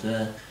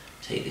 shoulder,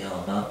 take the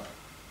arm up,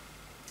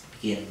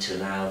 begin to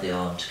allow the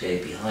arm to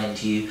go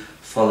behind you,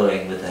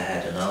 following with the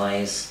head and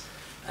eyes,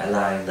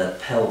 allowing the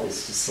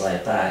pelvis to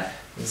slide back,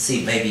 and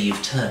see maybe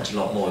you've turned a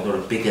lot more, you've got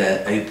a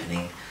bigger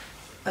opening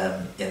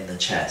in the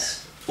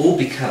chest. All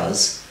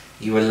because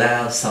you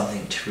allowed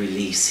something to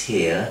release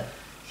here,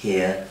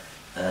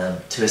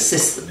 to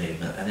assist the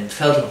movement. And in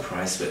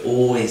Feldenkrais, we're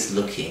always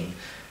looking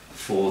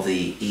for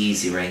the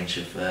easy range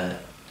of,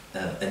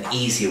 an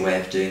easier way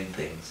of doing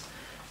things.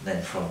 And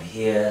then from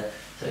here,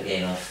 so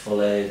again I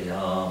follow the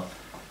arm,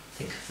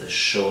 think of the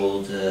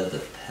shoulder,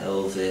 the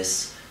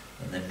pelvis,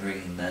 and then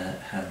bringing the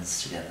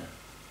hands together.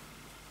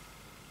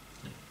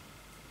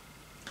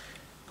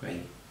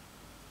 Great.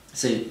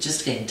 So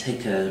just again,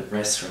 take a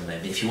rest for a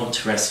moment. If you want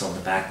to rest on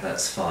the back,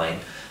 that's fine.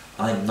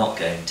 I'm not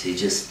going to,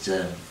 just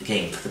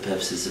again for the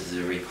purposes of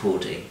the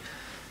recording.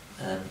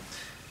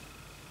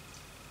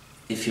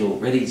 If you're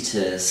ready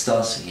to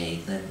start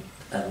again, then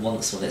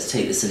once more, let's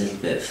take this a little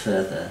bit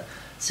further.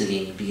 So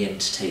again, you begin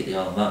to take the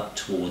arm up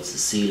towards the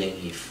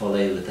ceiling, you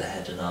follow with the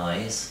head and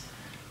eyes.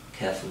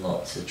 Careful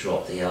not to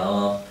drop the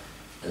arm,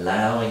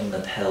 allowing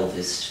the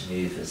pelvis to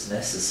move as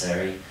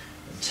necessary,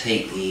 and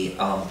take the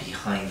arm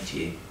behind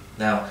you.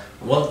 Now,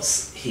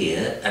 once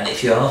here, and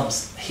if your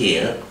arm's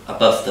here,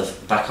 above the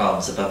back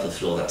arm's above the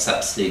floor, that's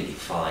absolutely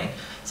fine,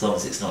 as long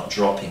as it's not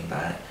dropping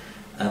back.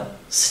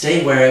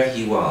 Stay wherever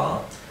you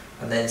are,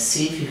 and then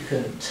see if you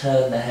can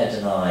turn the head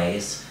and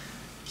eyes,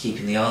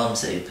 keeping the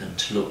arms open,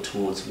 to look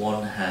towards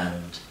one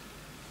hand,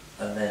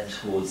 and then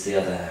towards the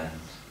other hand.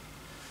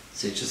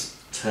 So just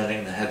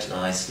turning the head and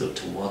eyes to look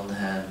to one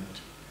hand,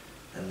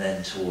 and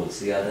then towards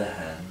the other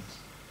hand.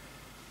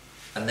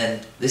 And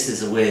then, this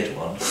is a weird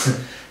one,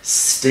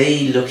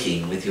 stay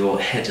looking with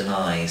your head and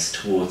eyes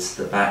towards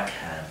the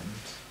backhand,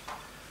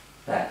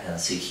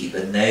 so you keep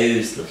the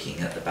nose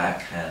looking at the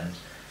backhand,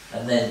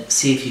 and then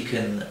see if you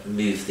can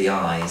move the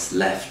eyes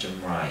left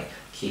and right,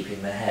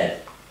 keeping the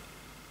head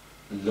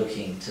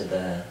looking to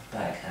the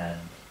backhand.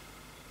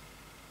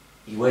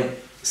 You won't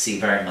see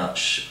very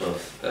much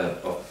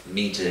of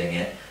me doing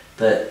it,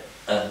 but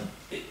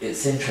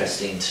it's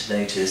interesting to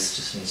notice,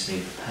 just need to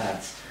move the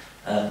pads,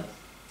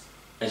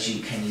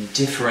 can you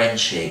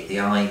differentiate the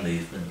eye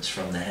movements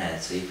from the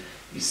head? So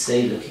you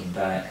stay looking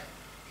back,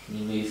 can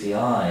you move the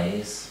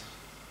eyes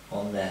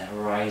on the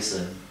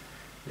horizon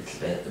a little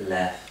bit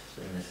left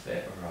and a little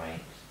bit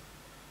right?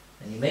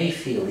 And you may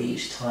feel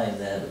each time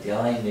there with the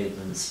eye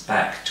movements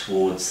back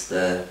towards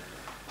the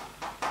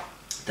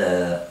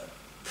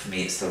for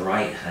me it's the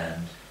right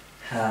hand,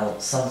 how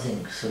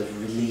something sort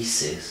of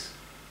releases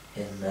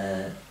in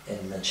the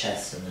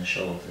chest and the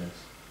shoulders.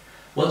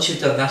 Once you've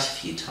done that a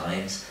few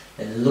times,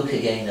 then look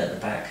again at the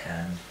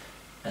backhand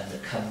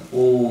and come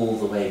all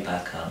the way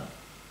back up,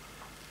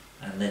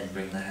 and then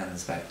bring the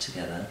hands back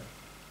together,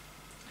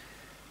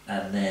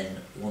 and then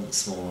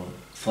once more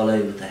follow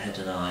with the head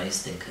and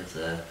eyes, think of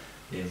the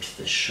move to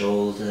the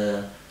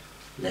shoulder,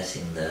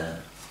 letting the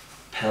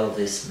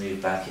pelvis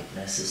move back if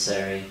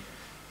necessary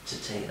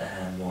to take the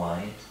hand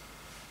wide,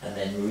 and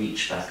then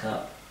reach back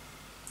up,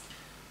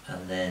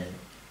 and then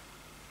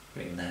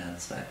bring the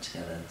hands back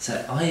together.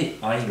 So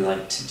I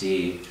like to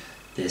do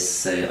this,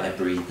 so I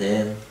breathe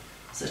in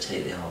as I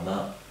take the arm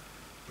up,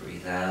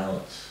 breathe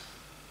out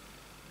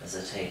as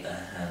I take the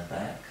hand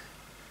back,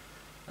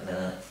 and then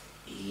an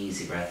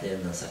easy breath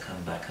in as I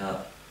come back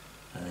up,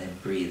 and then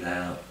breathe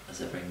out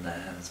as I bring the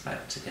hands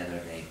back together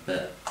again.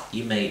 But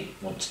you may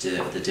want to do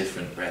it with a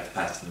different breath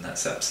pattern,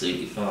 that's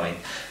absolutely fine.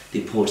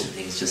 The important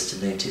thing is just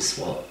to notice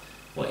what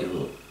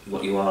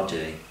you are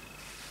doing.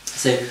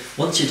 So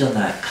once you've done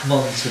that, come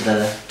on to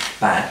the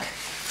back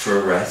for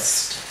a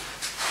rest.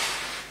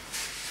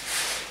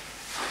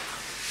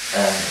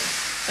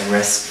 A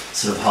rest,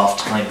 sort of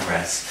half-time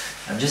rest,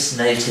 and just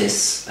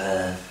notice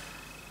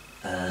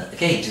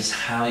again just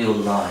how you're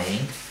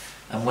lying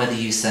and whether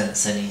you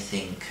sense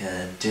anything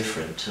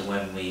different to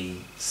when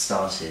we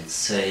started.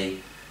 So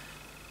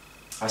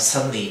I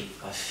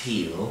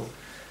feel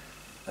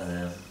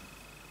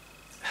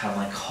how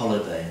my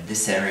collarbone,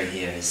 this area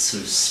here, is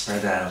sort of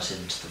spread out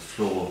into the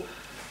floor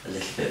a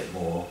little bit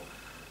more.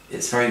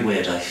 It's very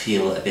weird, I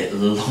feel a bit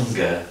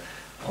longer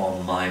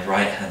on my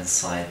right hand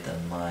side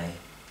than my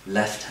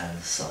left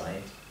hand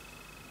side.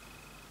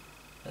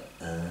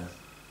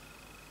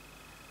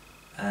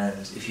 And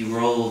if you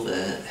roll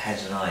the head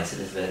and eyes a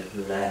little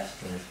bit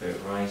left and a little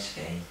bit right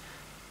again,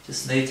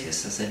 just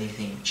notice, has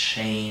anything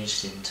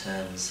changed in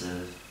terms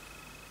of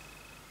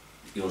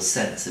your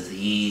sense of the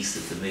ease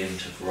of the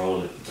movement of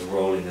the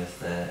rolling of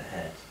the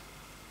head?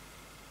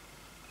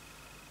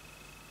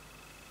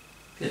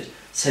 Good.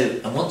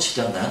 So, and once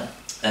you've done that,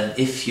 and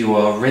if you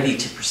are ready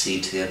to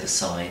proceed to the other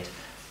side,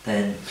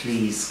 then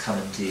please come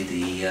and do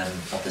the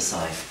other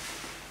side.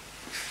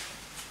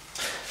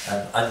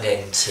 I'm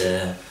going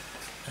to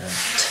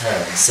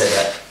turn so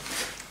that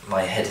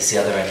my head is the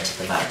other end of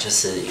the mat,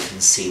 just so that you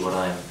can see what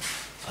I'm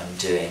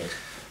doing,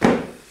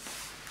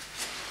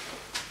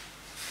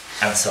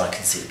 and so I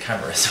can see the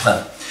camera as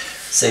well.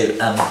 So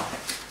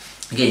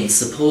again,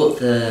 support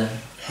the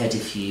head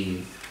if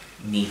you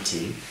need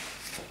to,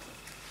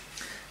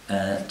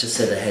 just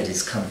so the head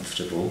is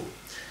comfortable,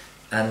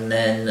 and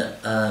then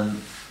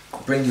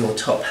bring your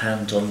top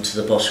hand onto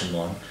the bottom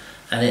one,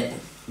 and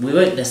we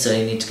won't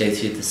necessarily need to go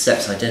through the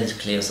steps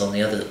identically as on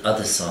the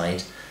other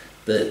side,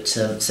 but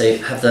so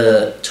have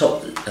the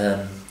top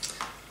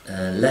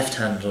left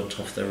hand on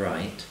top of the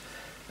right,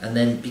 and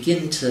then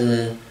begin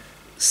to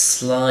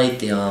slide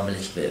the arm a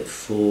little bit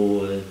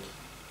forward,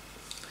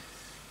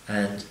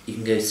 and you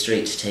can go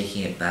straight to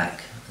taking it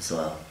back as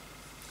well.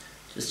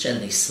 Just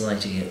gently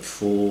sliding it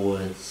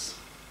forwards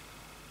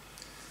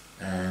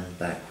and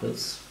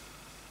backwards.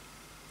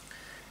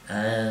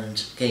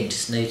 And again,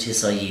 just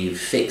notice, are you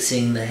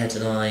fixing the head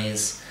and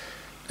eyes?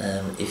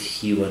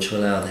 If you were to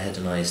allow the head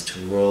and eyes to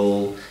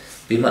roll,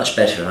 it'd be much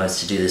better if I was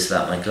to do this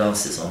without my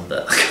glasses on,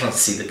 but I can't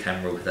see the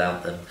camera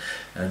without them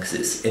because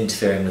it's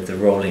interfering with the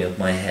rolling of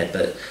my head.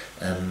 But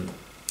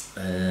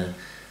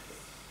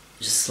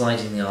just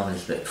sliding the arm a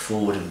little bit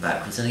forward and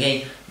backwards. And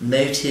again,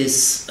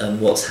 notice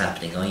what's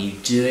happening. Are you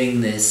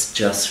doing this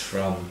just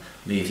from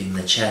moving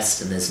the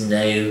chest, and there's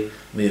no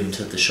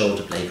movement of the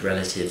shoulder blade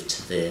relative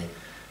to the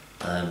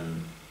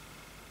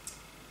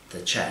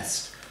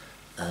chest,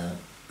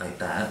 like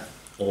that,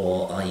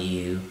 or are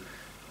you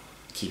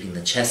keeping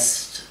the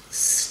chest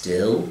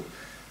still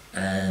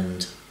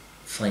and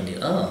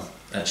finding,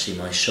 actually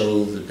my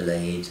shoulder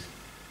blade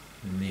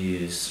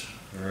moves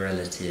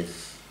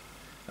relative,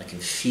 I can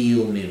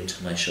feel movement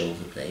of my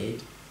shoulder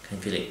blade, I can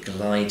feel it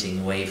gliding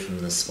away from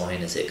the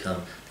spine as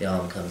the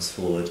arm comes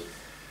forward,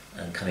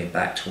 and coming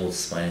back towards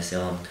the spine as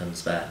the arm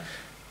comes back.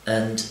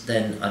 And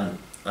then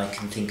I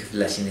can think of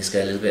letting this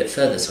go a little bit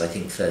further. So I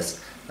think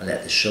first I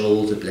let the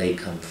shoulder blade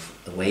come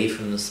away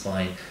from the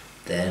spine,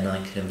 then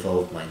I can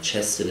involve my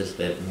chest a little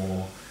bit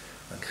more.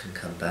 I can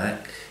come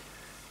back,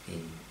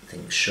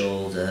 think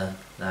shoulder,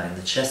 allowing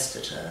the chest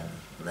to turn,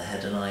 and the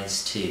head and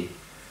eyes too.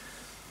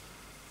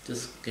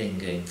 Just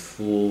going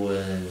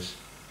forward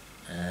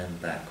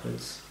and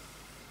backwards.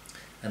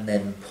 And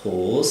then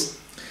pause,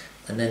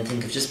 and then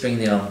think of just bringing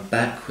the arm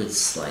backwards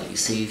slightly,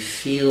 so you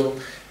feel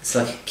it's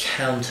like a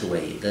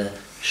counterweight. The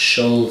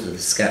shoulder, the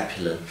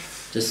scapula,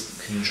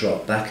 just can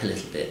drop back a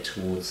little bit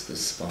towards the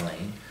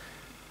spine,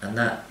 and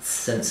that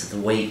sense of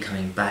the weight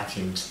coming back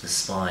into the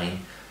spine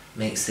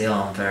makes the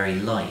arm very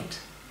light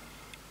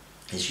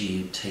as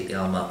you take the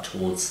arm up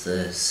towards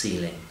the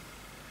ceiling.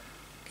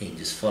 Again,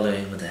 just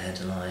following with the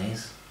head and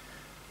eyes.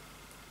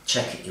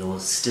 Check it, you're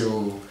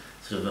still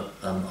sort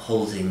of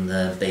holding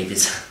the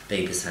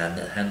baby's hand.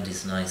 That hand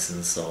is nice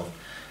and soft.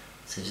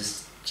 So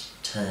just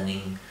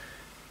turning,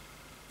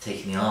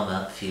 taking the arm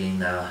up, feeling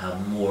now how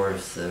more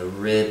of the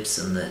ribs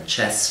and the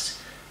chest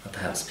are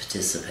perhaps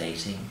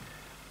participating.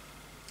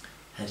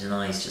 Head and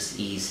eyes just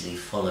easily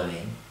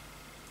following.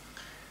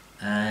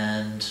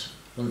 And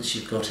once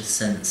you've got a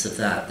sense of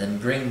that, then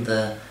bring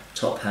the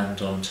top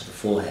hand onto the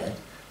forehead,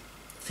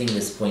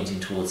 fingers pointing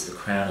towards the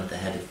crown of the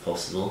head if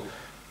possible,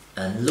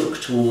 and look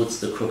towards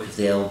the crook of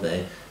the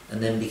elbow,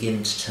 and then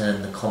begin to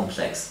turn the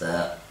complex,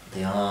 the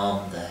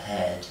arm, the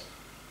head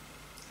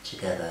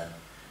together.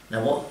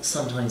 Now what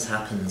sometimes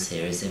happens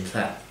here is, in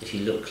fact, if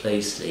you look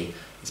closely,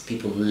 is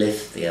people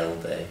lift the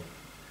elbow.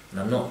 And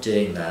I'm not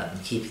doing that,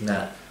 I'm keeping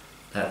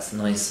that's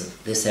nice,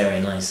 this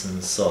area nice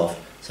and soft,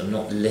 so I'm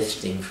not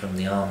lifting from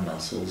the arm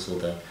muscles,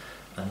 although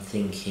I'm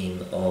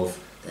thinking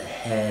of the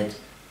head,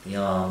 the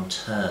arm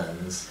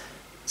turns,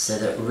 so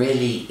that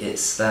really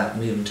it's that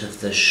movement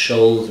of the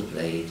shoulder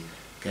blade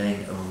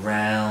going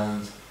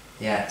around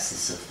the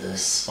axis of the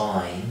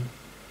spine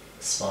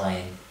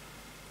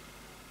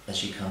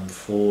as you come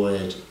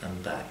forward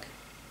and back,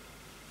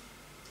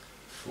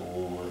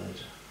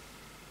 forward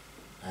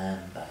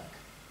and back.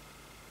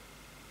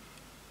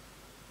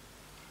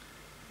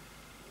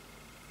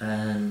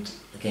 And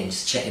again,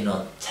 just check you're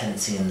not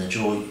tensing in the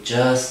jaw,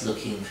 just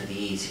looking for the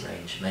easy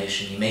range of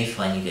motion. You may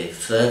find you go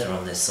further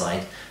on this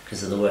side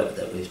because of the work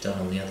that we've done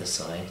on the other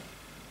side.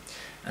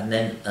 And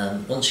then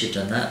once you've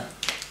done that,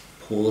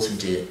 pause and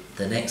do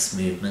the next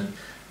movement,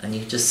 and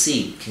you just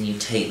see, can you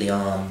take the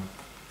arm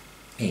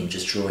and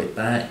just draw it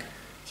back,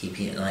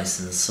 keeping it nice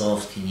and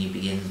soft? Can you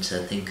begin to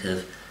think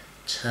of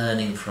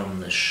turning from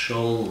the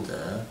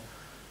shoulder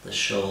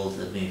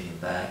moving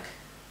back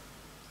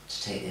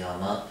to take the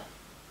arm up,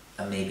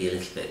 and maybe a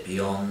little bit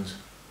beyond.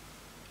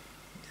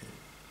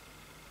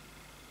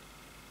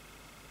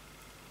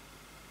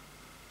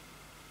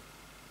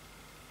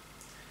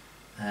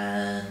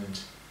 And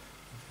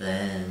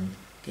then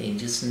again,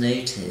 just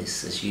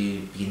notice as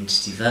you begin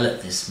to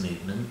develop this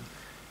movement,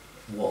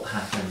 what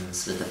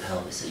happens with the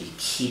pelvis. Are you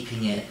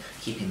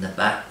keeping the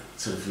back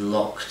sort of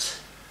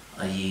locked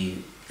Are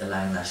you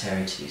allowing that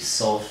area to be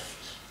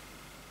soft?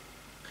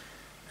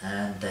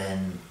 And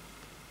then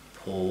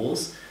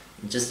pause.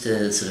 And just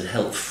to sort of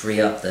help free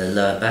up the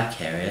lower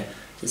back area,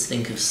 just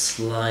think of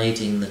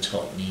sliding the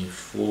top knee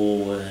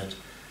forward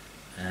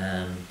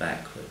and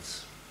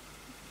backwards.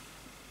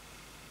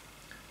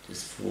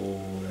 Just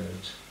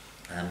forward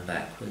and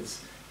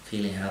backwards.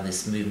 Feeling how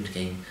this movement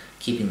again,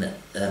 keeping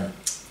that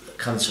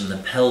comes from the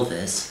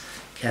pelvis.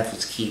 Careful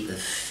to keep the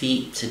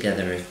feet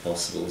together if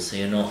possible, so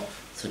you're not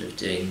sort of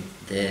doing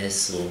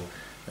this, or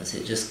that's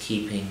it, just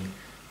keeping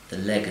the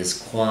leg as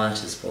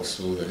quiet as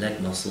possible, the leg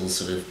muscles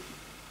sort of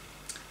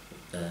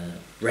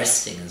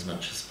resting as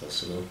much as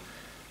possible,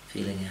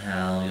 feeling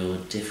how you're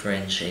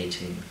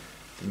differentiating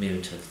the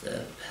movement of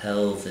the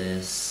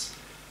pelvis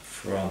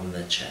from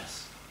the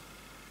chest.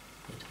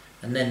 Good.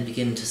 And then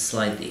begin to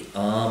slide the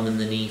arm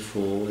and the knee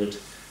forward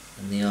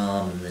and the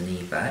arm and the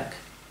knee back.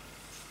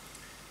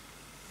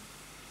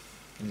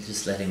 And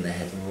just letting the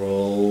head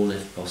roll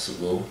if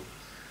possible,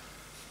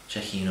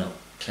 checking you're not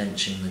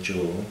clenching the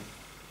jaw.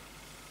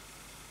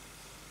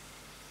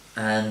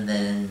 And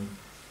then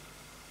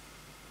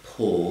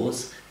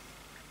pause,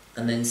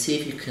 and then see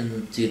if you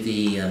can do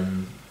the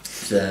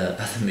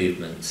other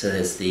movement. So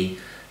there's the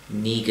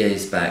knee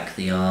goes back,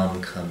 the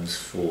arm comes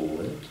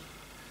forward.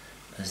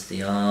 As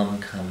the arm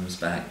comes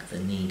back, the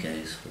knee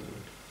goes forward.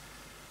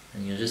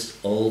 And you're just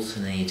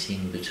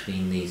alternating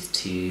between these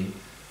two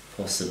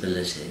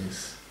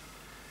possibilities.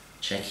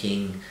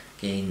 Checking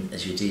again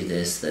as you do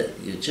this that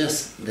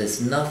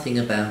there's nothing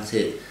about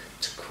it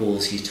to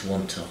cause you to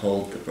want to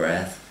hold the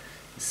breath.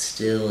 You're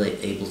still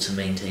able to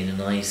maintain a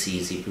nice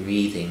easy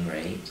breathing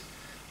rate.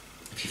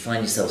 If you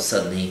find yourself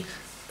suddenly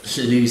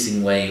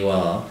losing where you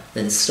are,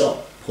 then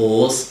stop,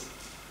 pause,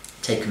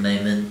 take a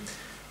moment,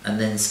 and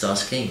then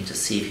start again to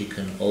see if you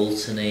can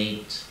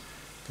alternate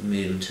the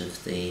movement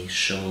of the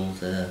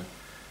shoulder,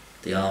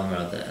 the arm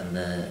rather, and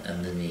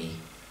the knee.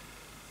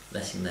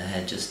 Letting the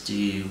head just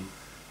do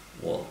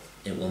what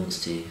it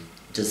wants to.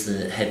 Does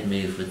the head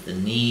move with the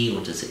knee,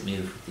 or does it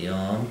move with the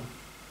arm?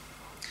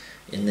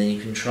 And then you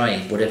can try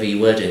whatever you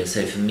were doing.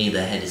 So for me,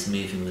 the head is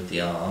moving with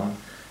the arm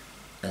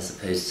as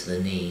opposed to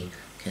the knee.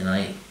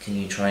 Can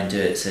you try and do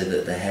it so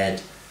that the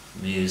head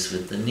moves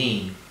with the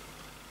knee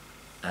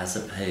as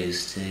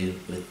opposed to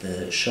with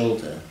the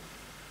shoulder?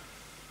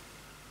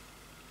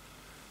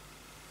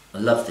 I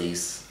love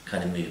these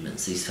kind of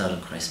movements, these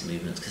Feldenkrais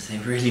movements, because they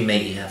really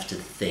make you have to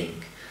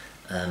think.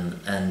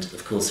 And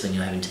of course, when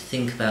you're having to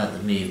think about the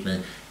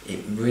movement, it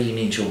really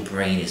means your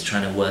brain is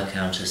trying to work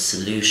out a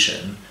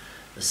solution,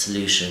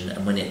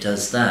 and when it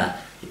does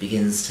that, it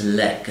begins to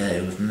let go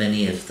of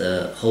many of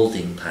the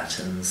holding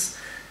patterns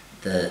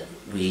that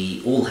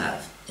we all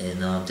have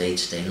in our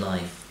day-to-day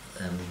life.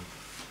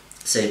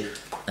 So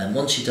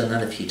once you've done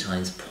that a few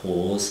times,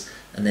 pause,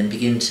 and then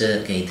begin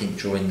to, again, think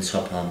drawing the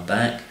top arm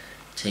back,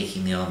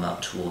 taking the arm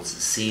up towards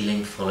the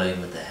ceiling,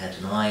 following with the head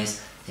and eyes.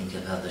 Think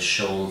of how the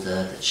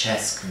shoulder, the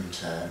chest can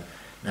turn.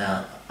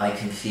 Now, I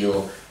can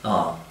feel,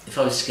 if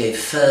I was to go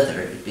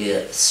further, it would be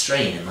a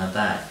strain in my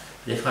back.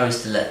 But if I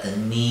was to let the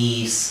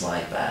knees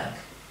slide back,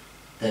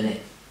 then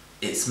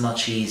it's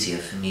much easier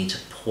for me to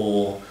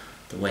pour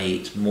the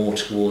weight more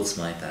towards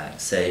my back.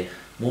 So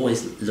I'm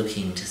always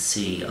looking to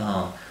see,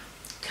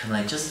 can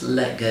I just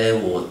let go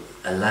or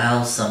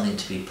allow something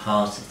to be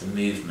part of the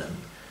movement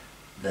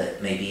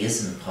that maybe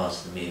isn't part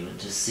of the movement,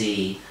 to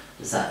see,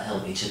 does that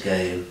help me to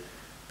go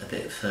a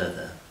bit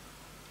further?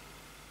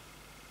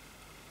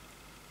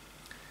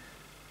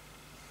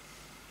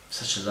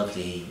 Such a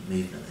lovely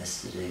movement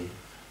this to do.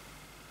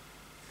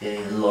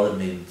 Getting a lot of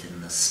movement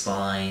in the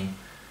spine.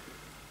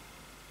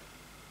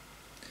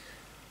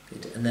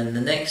 Good. And then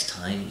the next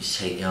time you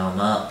take the arm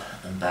up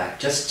and back,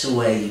 just to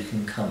where you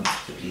can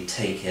comfortably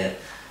take it.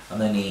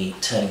 I'm only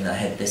turning the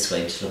head this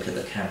way to look at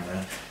the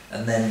camera.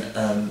 And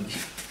then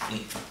you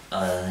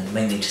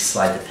may need to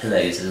slide the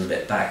pillows a little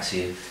bit back so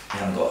you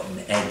haven't got an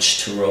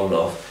edge to roll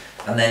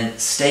off. And then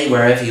stay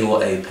wherever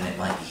you're open. It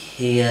might be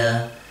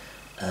here,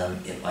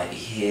 it might be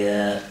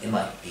here, it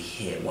might be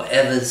here.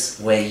 Whatever's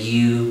where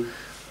you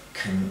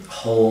can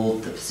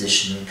hold the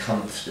position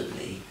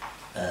comfortably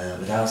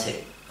without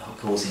it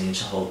causing you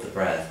to hold the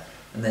breath.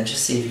 And then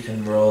just see if you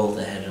can roll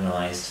the head and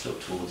eyes to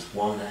look towards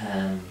one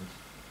hand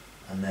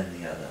and then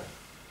the other.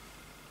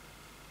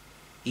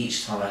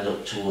 Each time I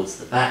look towards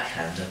the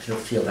backhand, I can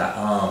feel that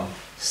arm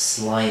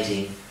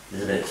sliding a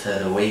little bit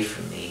further away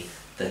from me,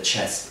 the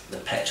chest, the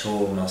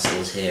pectoral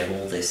muscles here,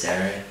 all this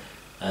area,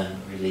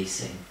 and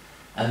releasing.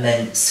 And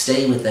then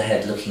stay with the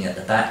head looking at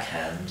the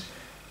backhand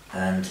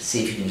and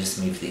see if you can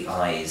just move the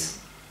eyes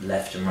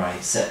left and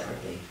right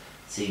separately.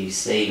 So you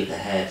stay with the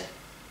head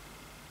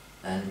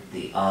and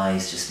the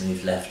eyes just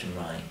move left and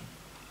right.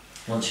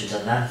 Once you've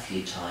done that a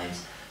few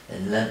times,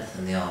 then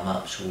lengthen the arm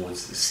up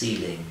towards the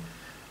ceiling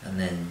and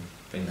then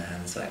bring the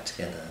hands back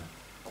together.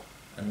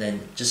 And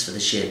then just for the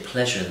sheer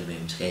pleasure of the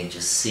movement again,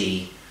 just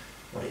see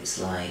what it's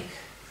like,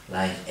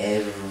 allowing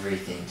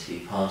everything to be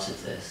part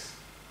of this.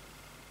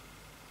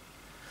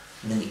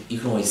 And then you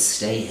can always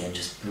stay here and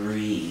just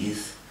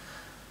breathe.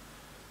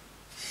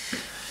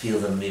 feel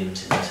the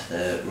movement into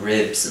the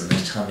ribs and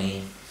the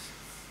tummy.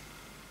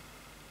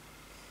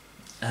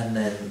 And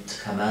then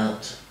to come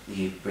out,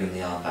 you bring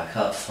the arm back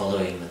up,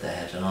 following with the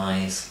head and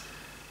eyes,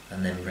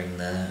 and then bring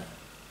the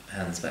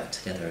hands back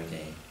together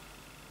again.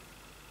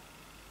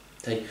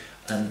 So,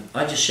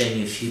 I've just shown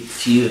you a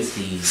few of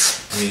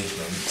these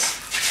movements.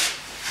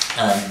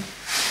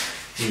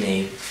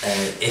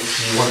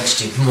 If you want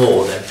to do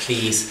more, then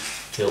please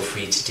feel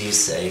free to do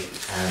so.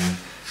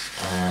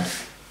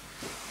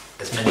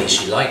 As many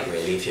as you like,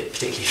 really,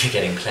 particularly if you're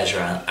getting pleasure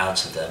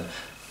out of them.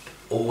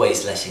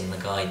 Always letting the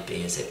guide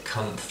be, is it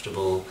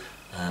comfortable?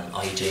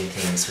 Are you doing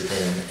things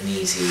within an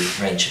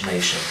easy range of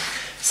motion?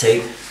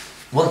 So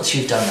once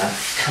you've done that,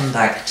 come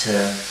back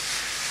to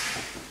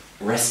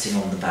resting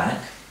on the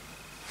back.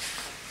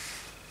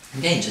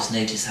 Again, just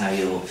notice how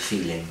you're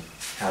feeling.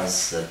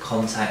 How's the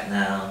contact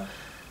now?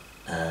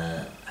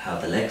 How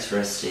the legs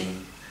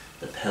resting,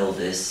 the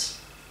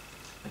pelvis.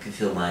 I can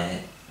feel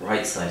my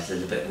right side a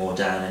little bit more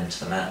down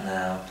into the mat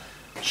now.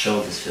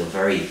 Shoulders feel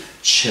very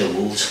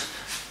chilled.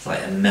 It's like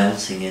they're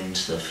melting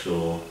into the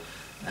floor.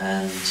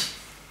 And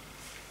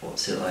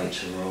what's it like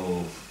to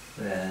roll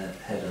their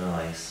head and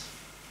eyes?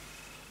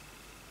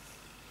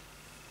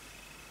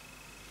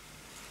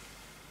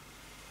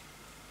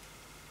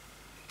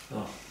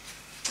 Oh,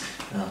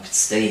 I could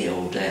stay here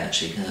all day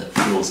actually because the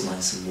floor's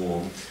nice and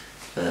warm,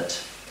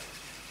 but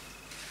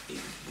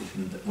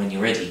when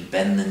you're ready,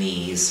 bend the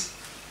knees,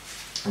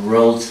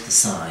 roll to the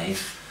side,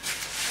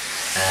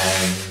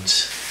 and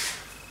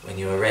when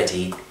you are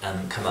ready,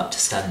 come up to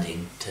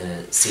standing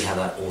to see how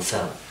that all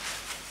felt.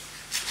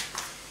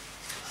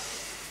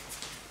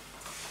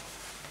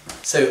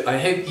 So I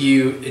hope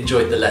you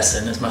enjoyed the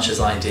lesson as much as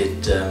I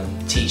did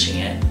teaching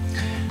it.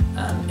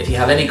 If you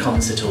have any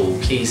comments at all,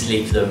 please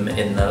leave them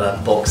in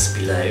the box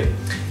below.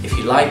 If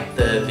you like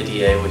the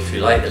video, or if you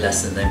like the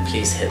lesson, then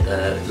please hit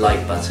the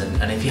like button.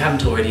 And if you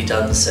haven't already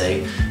done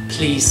so,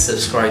 please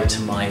subscribe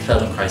to my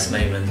Feldenkrais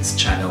Moments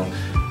channel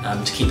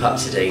to keep up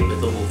to date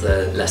with all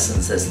the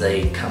lessons as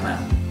they come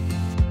out.